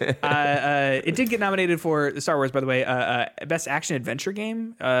 It did get nominated for Star Wars, by the way, best action adventure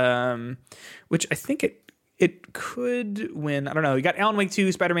game, which I think it could win. I don't know. You got Alan Wake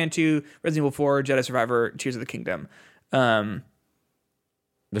 2, Spider-Man 2, Resident Evil 4, Jedi Survivor, Tears of the Kingdom. There's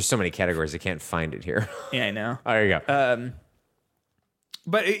so many categories I can't find it here. Yeah, I know. Oh, there you go.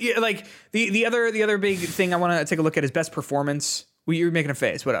 But like the other big thing I want to take a look at is best performance. Well, you're making a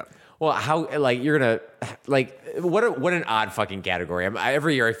face. What up? Well, how like you're gonna like what an odd fucking category.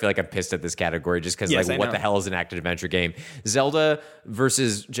 Every year I feel like I'm pissed at this category just because what the hell is an action adventure game? Zelda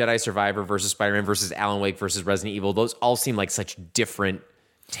versus Jedi Survivor versus Spider-Man versus Alan Wake versus Resident Evil. Those all seem like such different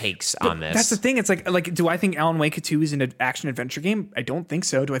takes on this. That's the thing. It's like do I think Alan Wake 2 is an action adventure game? I don't think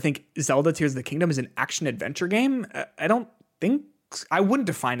so. Do I think Zelda Tears of the Kingdom is an action adventure game? I don't think. I wouldn't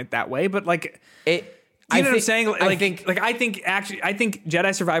define it that way, but like it. You know what I'm saying? I think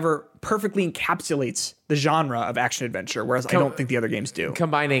Jedi Survivor perfectly encapsulates the genre of action adventure, whereas I don't think the other games do.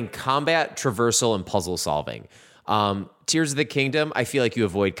 Combining combat, traversal, and puzzle solving. Tears of the Kingdom, I feel like you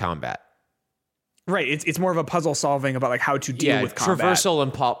avoid combat. Right. It's more of a puzzle solving about like how to deal with combat. Traversal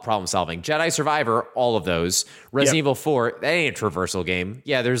and problem solving. Jedi Survivor, all of those. Resident Evil 4, that ain't a traversal game.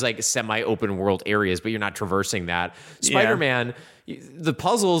 Yeah, there's like semi-open world areas, but you're not traversing that. Spider-Man, the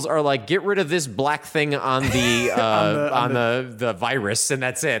puzzles are like, get rid of this black thing on the on the virus, and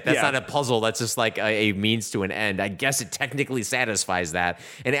that's it. That's not a puzzle. That's just like a means to an end. I guess it technically satisfies that.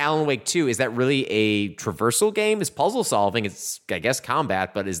 And Alan Wake 2, is that really a traversal game? Is puzzle solving? It's, I guess,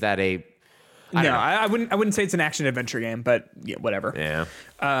 combat, but is that a I wouldn't say it's an action adventure game, but yeah, whatever. Yeah.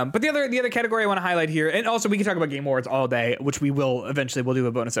 But the other category I want to highlight here, and also we can talk about Game Awards all day, which we will eventually. We'll do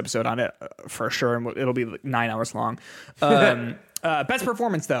a bonus episode on it for sure, and it'll be like 9 hours long. Best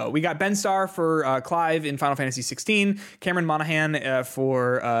performance, though. We got Ben Starr for Clive in Final Fantasy 16, Cameron Monaghan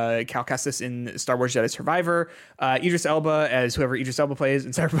for Cal Kestis in Star Wars Jedi Survivor, Idris Elba as whoever Idris Elba plays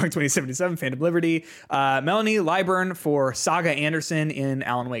in Cyberpunk 2077, Phantom Liberty, Melanie Lyburn for Saga Anderson in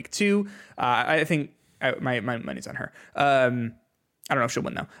Alan Wake 2. I think my money's on her. I don't know if she'll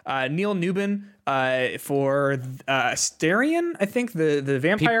win, though. Neil Newbin for Astarion, I think, the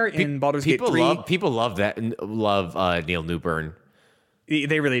vampire in Baldur's Gate 3. People love Neil Newbern.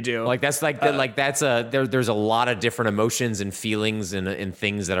 They really do. Like that's there's a lot of different emotions and feelings and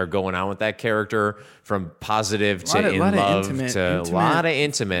things that are going on with that character, from positive to in love to a lot of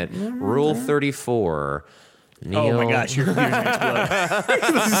intimate. Rule 34. Neil. Oh my gosh, your computer's gonna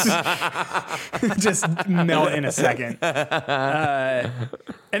explode. Just melt in a second. And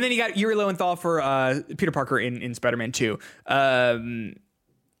then you got Yuri Lowenthal for Peter Parker in Spider-Man 2.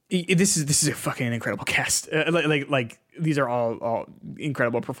 This is a fucking incredible cast. Like these are all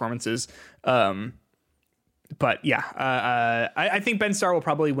incredible performances. But yeah, I think Ben Starr will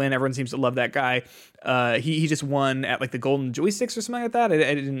probably win. Everyone seems to love that guy. He just won at like the Golden Joysticks or something like that. I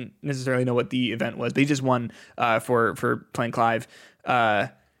didn't necessarily know what the event was, but he just won for playing Clive.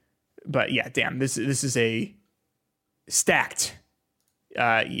 But yeah, damn, this is a stacked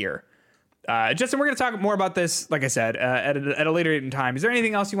year. Justin, we're going to talk more about this, like I said, at a later date in time. Is there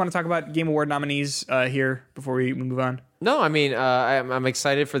anything else you want to talk about Game Award nominees here before we move on? No, I mean, I'm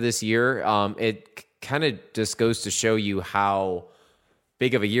excited for this year. It kind of just goes to show you how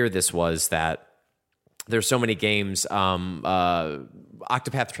big of a year this was, that there's so many games.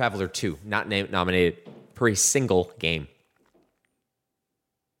 Octopath Traveler 2, not nominated for a single game.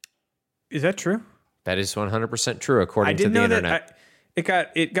 Is that true? That is 100% true, according to the internet.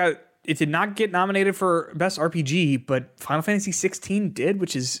 It did not get nominated for Best RPG, but Final Fantasy 16 did,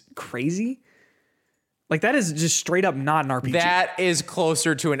 which is crazy. Like, that is just straight up not an RPG. That is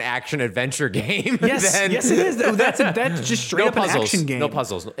closer to an action-adventure game. Yes, yes, it is. That's just straight up an action game. No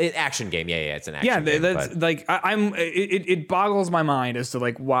puzzles. Action game. Yeah, it's an action game. Yeah, that's like, it boggles my mind as to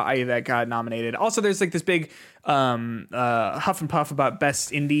like why that got nominated. Also, there's like this big huff and puff about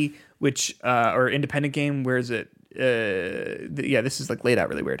Best Indie, which or independent game. Where is it? This is like laid out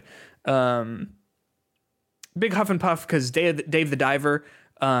really weird. Big huff and puff because Dave the Diver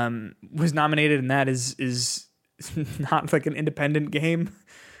was nominated, and that is not like an independent game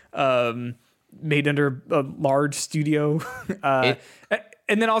made under a large studio. And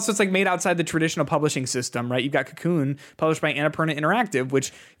then also it's like made outside the traditional publishing system, right? You've got Cocoon, published by Annapurna Interactive,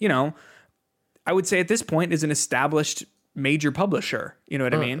 which, you know, I would say at this point is an established major publisher. You know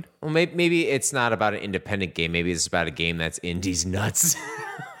what I mean? Well, maybe it's not about an independent game. Maybe it's about a game that's indies nuts.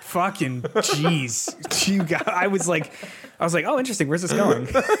 Fucking jeez. I was like, oh, interesting. Where's this going?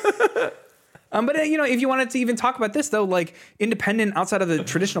 But you know, if you wanted to even talk about this though, like independent outside of the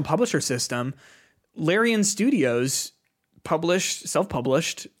traditional publisher system, Larian Studios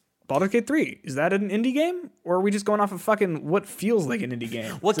self-published Baldur's Gate 3. Is that an indie game? Or are we just going off of fucking what feels like an indie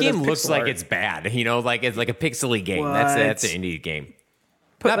game? What game looks like it's bad? You know, like it's like a pixely game. What? That's an indie game.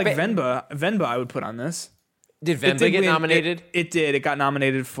 Put like Venba I would put on this. Did Venba get nominated? It did. It got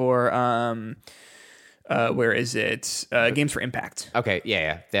nominated for where is it? Games for Impact. Okay,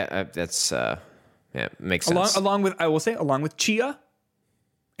 yeah. That's makes sense. Along with Chia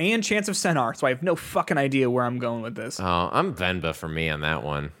and Chance of Senar. So I have no fucking idea where I'm going with this. Oh, I'm Venba for me on that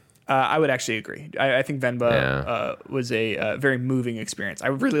one. I would actually agree. I think Venba was a very moving experience. I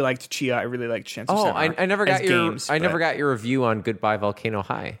really liked Chia. I really liked Chance of Senar. I never got your review on Goodbye Volcano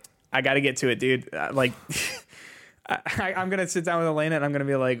High. I got to get to it, dude. I'm going to sit down with Elena and I'm going to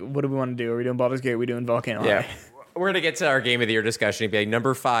be like, what do we want to do? Are we doing Baldur's Gate? Are we doing Volcano High? We're going to get to our Game of the Year discussion. It'd be like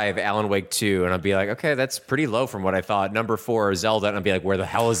number 5, Alan Wake 2. And I'll be like, okay, that's pretty low from what I thought. Number 4, Zelda. And I'll be like, where the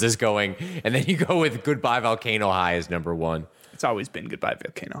hell is this going? And then you go with Goodbye Volcano High as number 1. It's always been Goodbye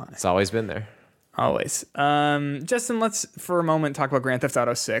Volcano High. It's always been there. Always. Justin, let's for a moment talk about Grand Theft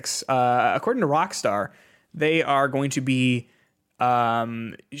Auto 6. According to Rockstar, they are going to be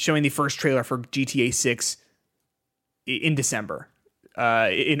showing the first trailer for GTA 6 in December,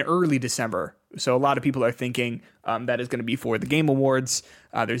 in early December. So a lot of people are thinking that is going to be for the Game Awards.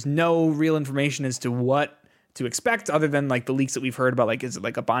 There's no real information as to what to expect other than like the leaks that we've heard about. Like, is it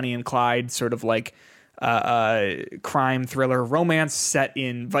like a Bonnie and Clyde sort of like crime thriller romance set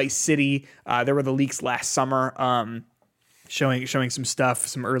in Vice City? There were the leaks last summer showing some stuff,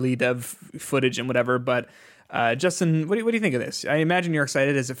 some early dev footage and whatever. But Justin, what do you think of this? I imagine you're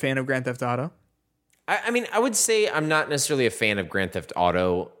excited as a fan of Grand Theft Auto. I mean, I would say I'm not necessarily a fan of Grand Theft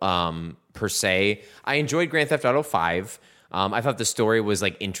Auto per se. I enjoyed Grand Theft Auto 5. I thought the story was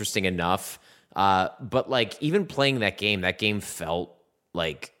like interesting enough. But like even playing that game felt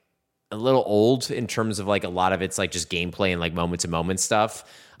like a little old in terms of like a lot of it's like just gameplay and like moment to moment stuff.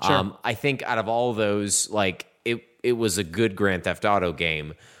 Sure. I think out of all those, like it was a good Grand Theft Auto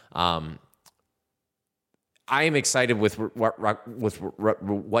game. I am excited with what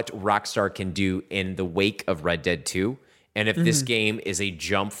Rockstar can do in the wake of Red Dead 2. And if this game is a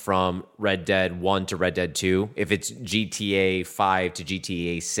jump from Red Dead 1 to Red Dead 2, if it's GTA 5 to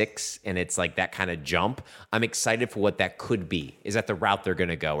GTA 6, and it's like that kind of jump, I'm excited for what that could be. Is that the route they're going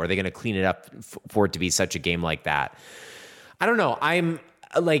to go? Are they going to clean it up for it to be such a game like that? I don't know. I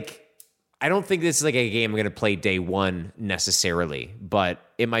don't think this is like a game I'm going to play day one necessarily, but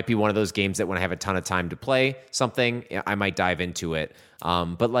it might be one of those games that when I have a ton of time to play something, I might dive into it.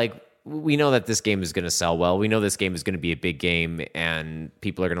 But like, we know that this game is going to sell well. We know this game is going to be a big game and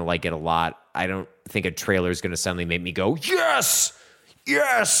people are going to like it a lot. I don't think a trailer is going to suddenly make me go, yes!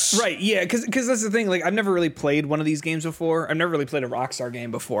 Yes! Right, yeah, because that's the thing. Like, I've never really played one of these games before. I've never really played a Rockstar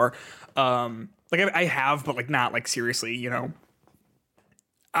game before. I have, but like not like seriously, you know.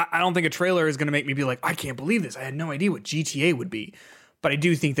 I don't think a trailer is going to make me be like, I can't believe this. I had no idea what GTA would be. But I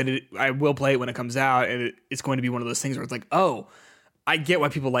do think that I will play it when it comes out, and it's going to be one of those things where it's like, oh, I get why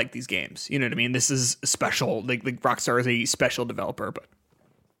people like these games. You know what I mean? This is special. Like Rockstar is a special developer, but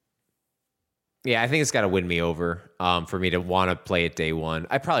yeah, I think it's got to win me over for me to want to play it day one.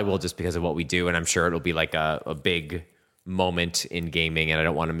 I probably will just because of what we do, and I'm sure it'll be like a big moment in gaming, and I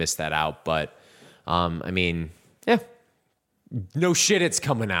don't want to miss that out. But I mean, yeah. No shit, it's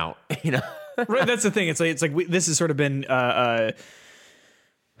coming out, you know. Right, that's the thing. It's like this has sort of been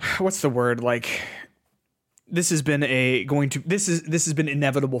what's the word? Like this has been this has been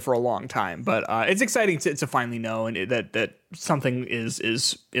inevitable for a long time, but it's exciting to finally know and that something is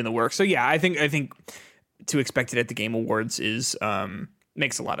in the works. So yeah, I think to expect it at the Game Awards is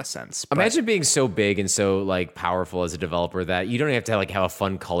makes a lot of sense. Imagine being so big and so like powerful as a developer that you don't have to like have a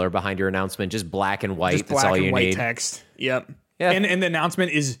fun color behind your announcement, just black and white. That's all you need. Text. Yep. Yeah. And the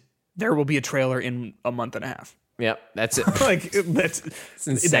announcement is there will be a trailer in a month and a half. Yep, that's it. Like it's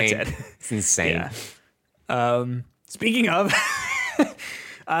insane. That's it. It's insane. Yeah. Speaking of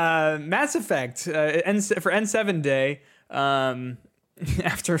Mass Effect for N7 Day,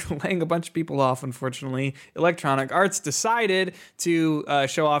 after laying a bunch of people off, unfortunately, Electronic Arts decided to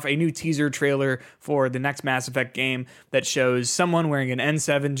show off a new teaser trailer for the next Mass Effect game that shows someone wearing an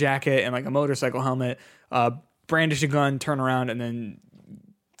N7 jacket and like a motorcycle helmet, brandish a gun, turn around, and then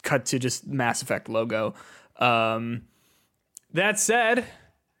cut to just Mass Effect logo. That said,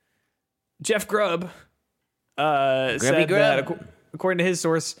 Jeff Grubb said that, according to his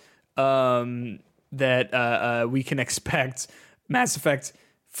source, that we can expect Mass Effect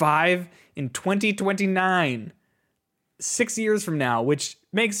 5 in 2029, 6 years from now, which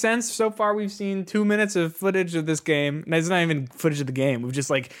makes sense. So far, we've seen 2 minutes of footage of this game. And it's not even footage of the game. We've just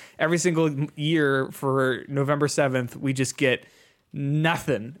like every single year for November 7th, we just get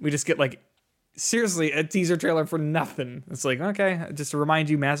nothing. We just get like seriously a teaser trailer for nothing. It's like, okay, just to remind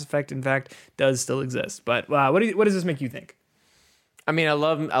you, Mass Effect, in fact, does still exist. But what does this make you think? I mean, I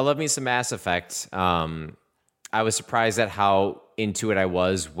love me some Mass Effect. I was surprised at how into it I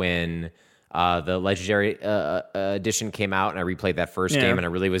was when the Legendary edition came out, and I replayed that first game, and I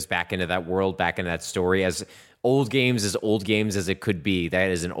really was back into that world, back into that story. As old games as it could be, that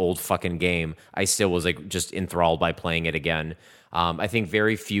is an old fucking game. I still was like just enthralled by playing it again. I think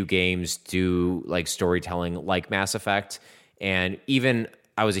very few games do like storytelling like Mass Effect, and even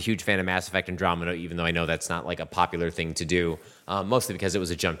I was a huge fan of Mass Effect Andromeda, even though I know that's not like a popular thing to do, mostly because it was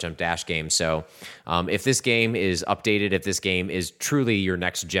a jump dash game. So if this game is updated, if this game is truly your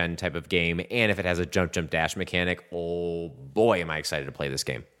next gen type of game, and if it has a jump dash mechanic, oh boy, am I excited to play this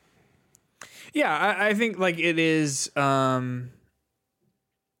game. Yeah, I think like it is.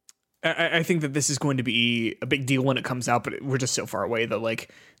 I think that this is going to be a big deal when it comes out, but we're just so far away that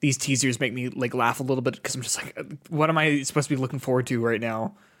like these teasers make me like laugh a little bit because I'm just like, what am I supposed to be looking forward to right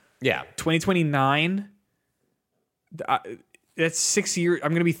now? Yeah, 2029. That's 6 years.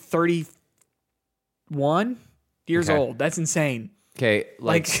 I'm gonna be 31 years old. That's insane. Okay,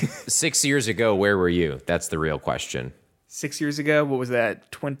 like 6 years ago, where were you? That's the real question. 6 years ago, what was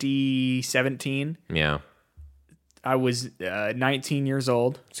that? 2017. Yeah. I was 19 years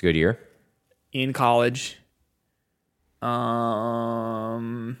old. It's a good year. In college. Out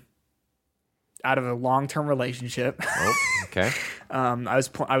of a long-term relationship. Oh, okay.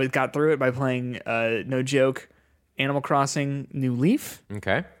 I got through it by playing, no joke, Animal Crossing New Leaf.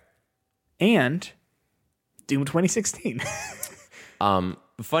 Okay. And Doom 2016.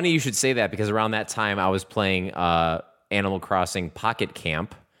 Funny you should say that, because around that time I was playing Animal Crossing Pocket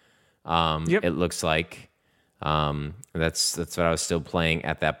Camp. It looks like that's what I was still playing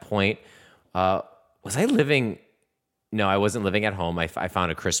at that point. Was I living? No, I wasn't living at home. I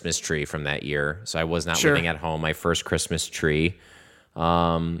found a Christmas tree from that year, so I was not living at home. My first Christmas tree.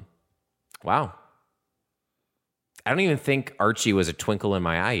 Wow. I don't even think Archie was a twinkle in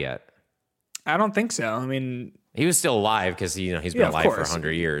my eye yet. I don't think so. I mean, he was still alive because he's been alive for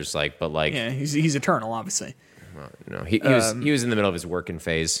 100 years. He's eternal, obviously. No, he was in the middle of his working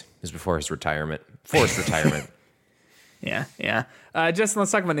phase. It was before his forced retirement. Yeah. Justin,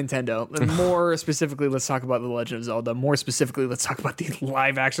 let's talk about Nintendo. More specifically, let's talk about The Legend of Zelda. More specifically, let's talk about the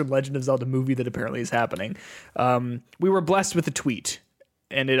live-action Legend of Zelda movie that apparently is happening. We were blessed with a tweet,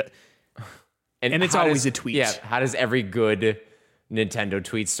 and it's always a tweet. Yeah, how does every good Nintendo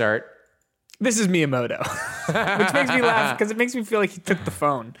tweet start? This is Miyamoto, which makes me laugh because it makes me feel like he took the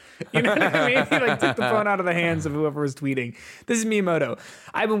phone. You know what I mean? He took the phone out of the hands of whoever was tweeting. This is Miyamoto.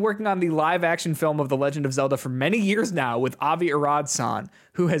 I've been working on the live-action film of The Legend of Zelda for many years now with Avi Arad-san,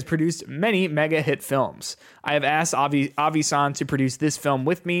 who has produced many mega-hit films. I have asked Avi-san to produce this film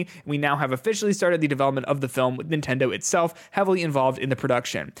with me. We now have officially started the development of the film with Nintendo itself heavily involved in the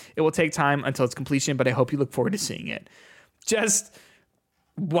production. It will take time until its completion, but I hope you look forward to seeing it. Just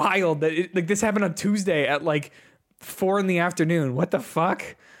wild that this happened on Tuesday at 4 p.m. What the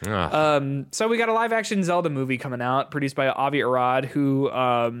fuck? So we got a live action Zelda movie coming out produced by Avi Arad, who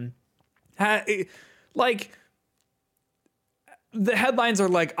the headlines are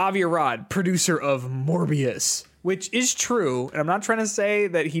Avi Arad, producer of Morbius, which is true, and I'm not trying to say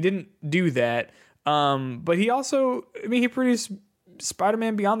that he didn't do that, but he also, he produced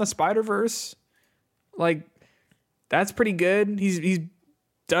Spider-Man Beyond the Spider-Verse. That's pretty good. He's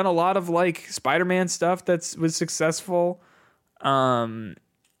done a lot of Spider-Man stuff was successful. Didn't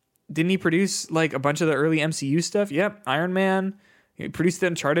he produce a bunch of the early MCU stuff? Yep, Iron Man. He produced the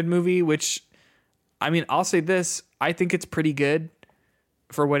Uncharted movie, which, I'll say this, I think it's pretty good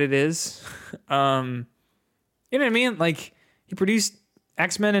for what it is. You know what I mean? He produced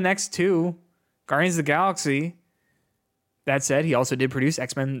X-Men and X2, Guardians of the Galaxy. That said, he also did produce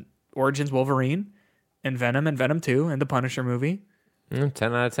X-Men Origins Wolverine and Venom 2 and the Punisher movie. 10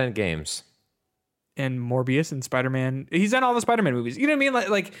 out of 10 games. And Morbius and Spider-Man. He's done all the Spider-Man movies. You know what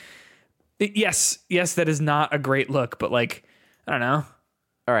I mean? Yes, that is not a great look, but I don't know.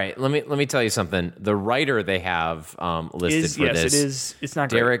 All right, let me tell you something. The writer they have listed for this, it is. It's not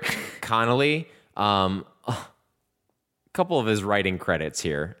Derek great. Connolly. A couple of his writing credits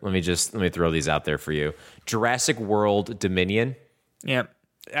here. Let me throw these out there for you. Jurassic World Dominion. Yeah,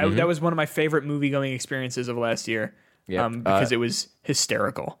 that was one of my favorite movie-going experiences of last year. Yeah, because it was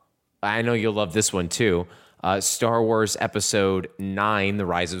hysterical. I know you'll love this one too. Star Wars Episode 9: The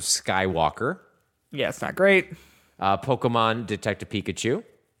Rise of Skywalker. Yeah, it's not great. Pokemon Detective Pikachu.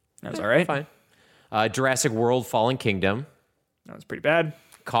 That was all right. Fine. Jurassic World: Fallen Kingdom. That was pretty bad.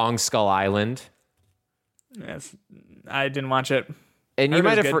 Kong Skull Island. Yes, I didn't watch it. And you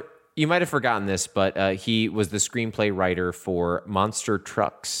might have forgotten this, but he was the screenplay writer for Monster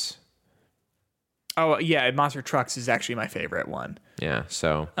Trucks. Oh yeah, Monster Trucks is actually my favorite one. Yeah,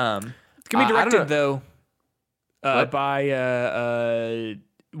 so it's gonna be directed though by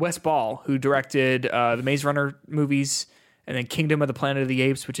Wes Ball, who directed the Maze Runner movies and then Kingdom of the Planet of the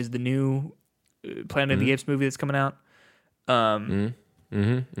Apes, which is the new Planet of the Apes movie that's coming out. So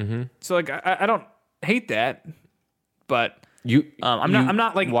I don't hate that, but I'm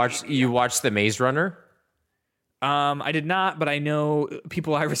not you watched the Maze Runner? I did not, but I know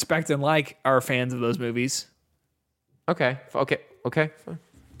people I respect and like are fans of those movies. Okay. Fine.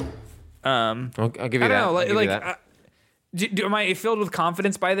 I'll give you that. Am I filled with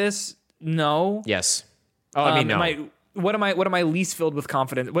confidence by this? No. Yes. Oh, no. What am I least filled with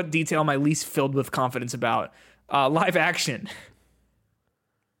confidence? What detail am I least filled with confidence about? Live action.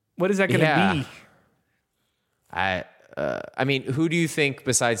 What is that going to be? Who do you think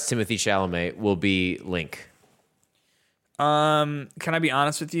besides Timothée Chalamet will be Link? Can I be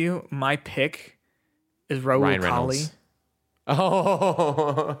honest with you? My pick is Raoul Collie.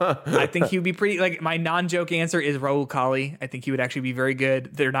 Oh, I think he would be pretty. My non-joke answer is Raoul Collie. I think he would actually be very good.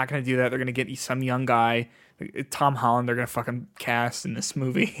 They're not going to do that. They're going to get some young guy, Tom Holland. They're going to fucking cast in this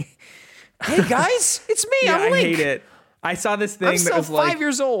movie. Hey guys, it's me. Yeah, I'm Link. I hate it. I saw this thing I'm still that was 5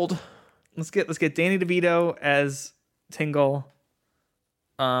 years old. Let's get Danny DeVito as Tingle.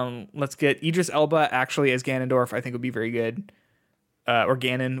 Let's get Idris Elba actually as Ganondorf. I think would be very good. Or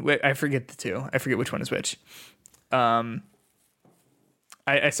Ganon. I forget the two. I forget which one is which. I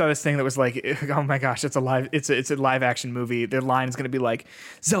I saw this thing that was like, oh my gosh, it's a live action movie. Their line is going to be like,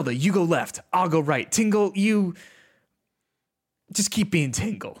 Zelda, you go left, I'll go right. Tingle, you just keep being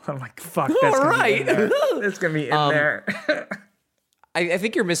Tingle. I'm like, fuck, that's All gonna right. be in there. It's going to be in there. I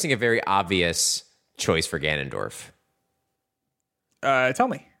think you're missing a very obvious choice for Ganondorf. Tell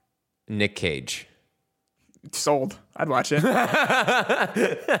me. Nick Cage. Sold. I'd watch it. I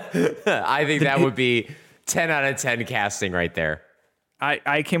think that would be 10 out of 10 casting right there.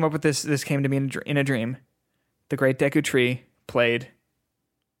 I came up with this. This came to me in a dream. The Great Deku Tree played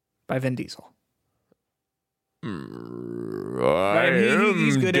by Vin Diesel. He's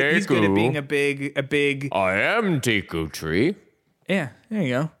good at being a big. I am Deku Tree. Yeah, there you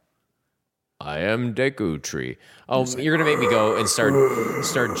go. I am Deku Tree. Oh, you're gonna make me go and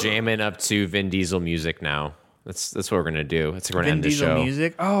start jamming up to Vin Diesel music now. That's what we're gonna do. That's what we're gonna end the show. Vin Diesel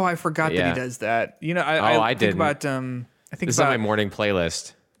music. Oh, I forgot that he does that. You know, I think about I think this about is on my morning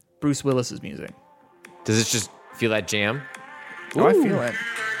playlist. Bruce Willis's music. Does it just feel that jam? Oh, I feel it.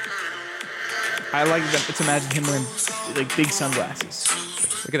 I like that. Let's imagine him wearing like big sunglasses.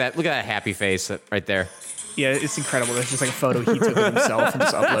 Look at that happy face right there. Yeah, it's incredible. There's just like a photo he took of himself and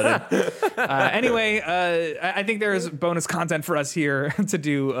just uploaded. Anyway, I think there is bonus content for us here to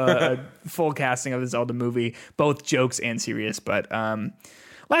do a full casting of the Zelda movie, both jokes and serious. But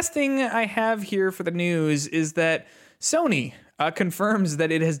last thing I have here for the news is that Sony confirms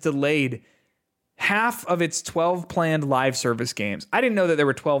that it has delayed half of its 12 planned live service games. I didn't know that there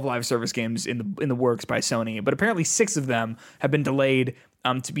were 12 live service games in the works by Sony, but apparently 6 of them have been delayed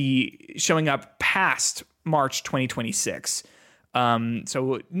to be showing up past March 2026.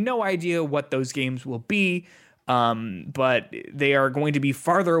 So no idea what those games will be, but they are going to be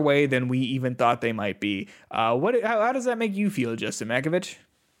farther away than we even thought they might be. How does that make you feel, Justin Makovich?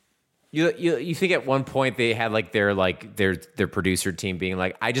 You think at one point they had their producer team being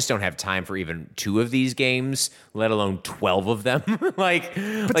like, I just don't have time for even 2 of these games, let alone 12 of them.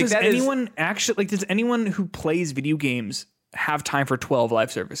 Does anyone who plays video games have time for 12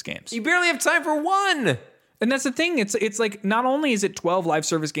 live service games? You barely have time for 1. And that's the thing. It's like, not only is it 12 live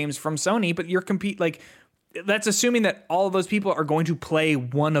service games from Sony, but you're that's assuming that all of those people are going to play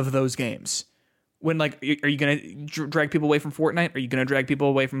one of those games. When are you going to drag people away from Fortnite? Are you going to drag people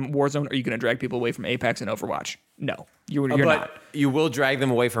away from Warzone? Are you going to drag people away from Apex and Overwatch? No, you're not. You will drag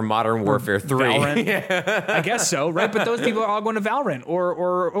them away from Modern Warfare 3. Valorant. Yeah. I guess so, right? But those people are all going to Valorant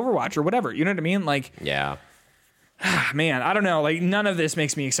or Overwatch or whatever. You know what I mean? Yeah. Man, I don't know. None of this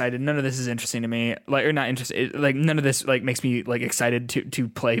makes me excited. None of this is interesting to me. Or not interested. None of this makes me excited to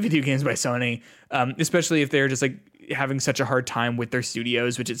play video games by Sony. Especially if they're just having such a hard time with their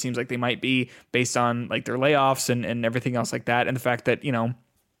studios, which it seems like they might be based on their layoffs and everything else like that, and the fact that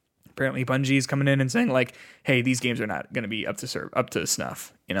apparently Bungie is coming in and saying hey, these games are not going to be up to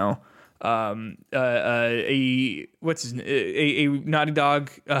snuff. A Naughty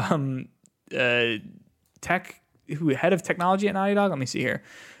Dog head of technology at Naughty Dog. Let me see here.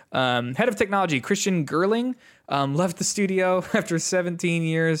 Head of technology Christian Gerling left the studio after 17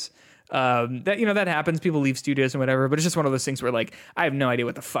 years. That happens. People leave studios and whatever, but it's just one of those things where I have no idea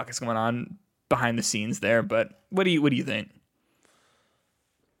what the fuck is going on behind the scenes there. But what do you think?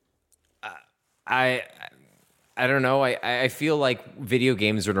 I don't know. I feel like video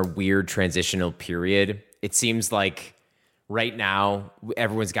games are in a weird transitional period. It seems like right now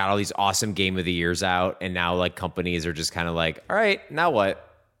everyone's got all these awesome Game of the Years out, and now companies are just kind of all right, now what?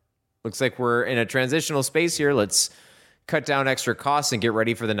 Looks like we're in a transitional space here. Let's cut down extra costs and get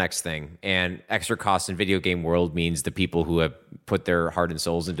ready for the next thing. And extra costs in video game world means the people who have put their heart and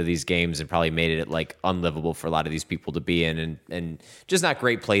souls into these games and probably made it unlivable for a lot of these people to be in and just not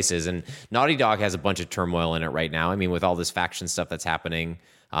great places. And Naughty Dog has a bunch of turmoil in it right now. I mean, with all this faction stuff that's happening,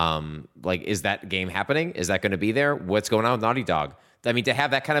 is that game happening? Is that going to be there? What's going on with Naughty Dog? I mean, to have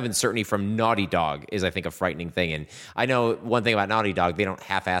that kind of uncertainty from Naughty Dog is, I think, a frightening thing. And I know one thing about Naughty Dog, they don't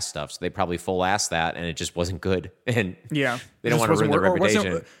half-ass stuff, so they probably full-ass that, and it just wasn't good. And yeah, they don't want to ruin their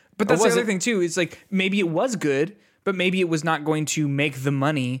reputation. But that's the other thing, too. It's maybe it was good, but maybe it was not going to make the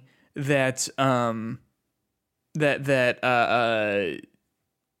money that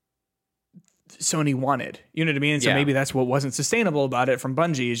Sony wanted. You know what I mean? And so maybe that's what wasn't sustainable about it from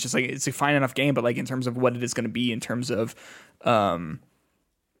Bungie. It's just it's a fine enough game, but in terms of what it is going to be in terms of Or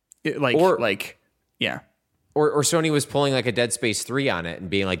Sony was pulling a Dead Space 3 on it and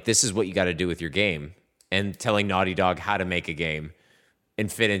being this is what you got to do with your game, and telling Naughty Dog how to make a game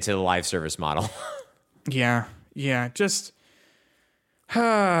and fit into the live service model. Yeah. Just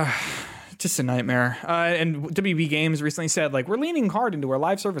a nightmare. And WB Games recently said we're leaning hard into our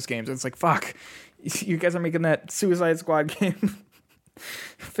live service games. And it's fuck, you guys are making that Suicide Squad game.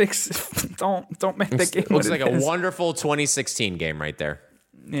 Don't make that game. Looks like a wonderful 2016 game right there.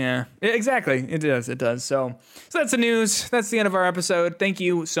 Yeah, exactly. It does. So that's the news. That's the end of our episode. Thank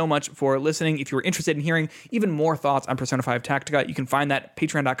you so much for listening. If you were interested in hearing even more thoughts on Persona 5 Tactica, you can find that at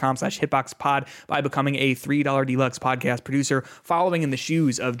patreon.com/hitboxpod by becoming a $3 deluxe podcast producer, following in the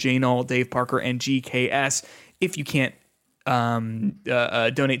shoes of J. Null, Dave Parker, and GKS. If you can't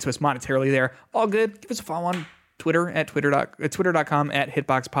donate to us monetarily there, all good. Give us a follow on Twitter at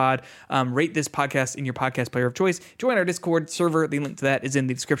twitter.com/hitboxpod. Rate this podcast in your podcast player of choice. Join our Discord server. The link to that is in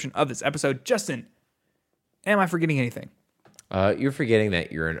the description of this episode. Justin, am I forgetting anything? You're forgetting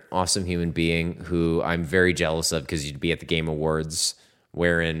that you're an awesome human being who I'm very jealous of, because you'd be at the Game Awards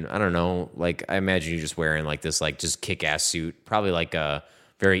wearing, I don't know, like, I imagine you just wearing like this, like, just kick-ass suit, probably like a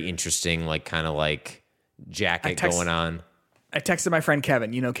very interesting, like, kind of like jacket going on. I texted my friend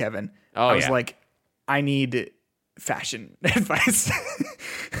Kevin. You know Kevin. I was like, I need fashion advice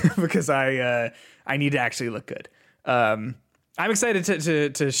because I need to actually look good. I'm excited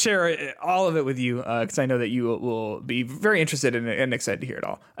to share all of it with you because I know that you will be very interested in it and excited to hear it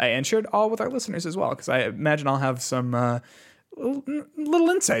all, and share it all with our listeners as well, because I imagine I'll have some little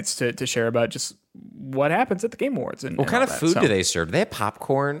insights to share about just what happens at the Game Awards. And what kind of food do they serve? Do they have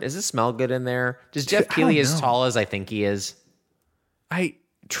popcorn? Does it smell good in there? Does Jeff Keighley as tall as I think he is? I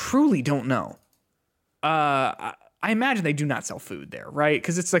truly don't know. I imagine they do not sell food there, right?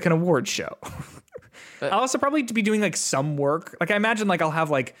 Because it's like an award show. I'll also probably be doing like some work. Like I imagine like I'll have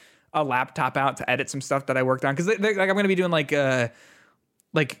like a laptop out to edit some stuff that I worked on. Because like I'm going to be doing like I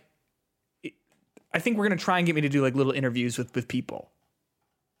think we're going to try and get me to do like little interviews with people.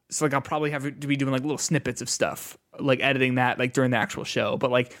 So like I'll probably have to be doing like little snippets of stuff, like editing that like during the actual show.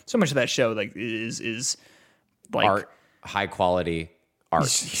 But like so much of that show like is like art, high quality art.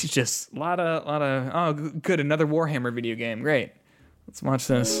 It's just a lot of good, another Warhammer video game. Great. Let's watch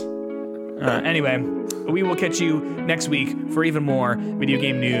this. Anyway, we will catch you next week for even more video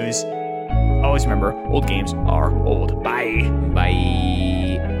game news. Always remember, old games are old. Bye.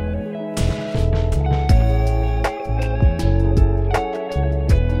 Bye.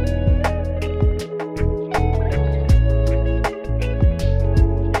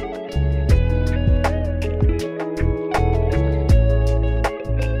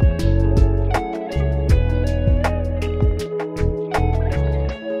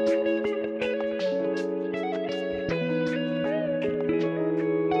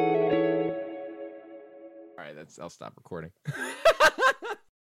 I'll stop recording.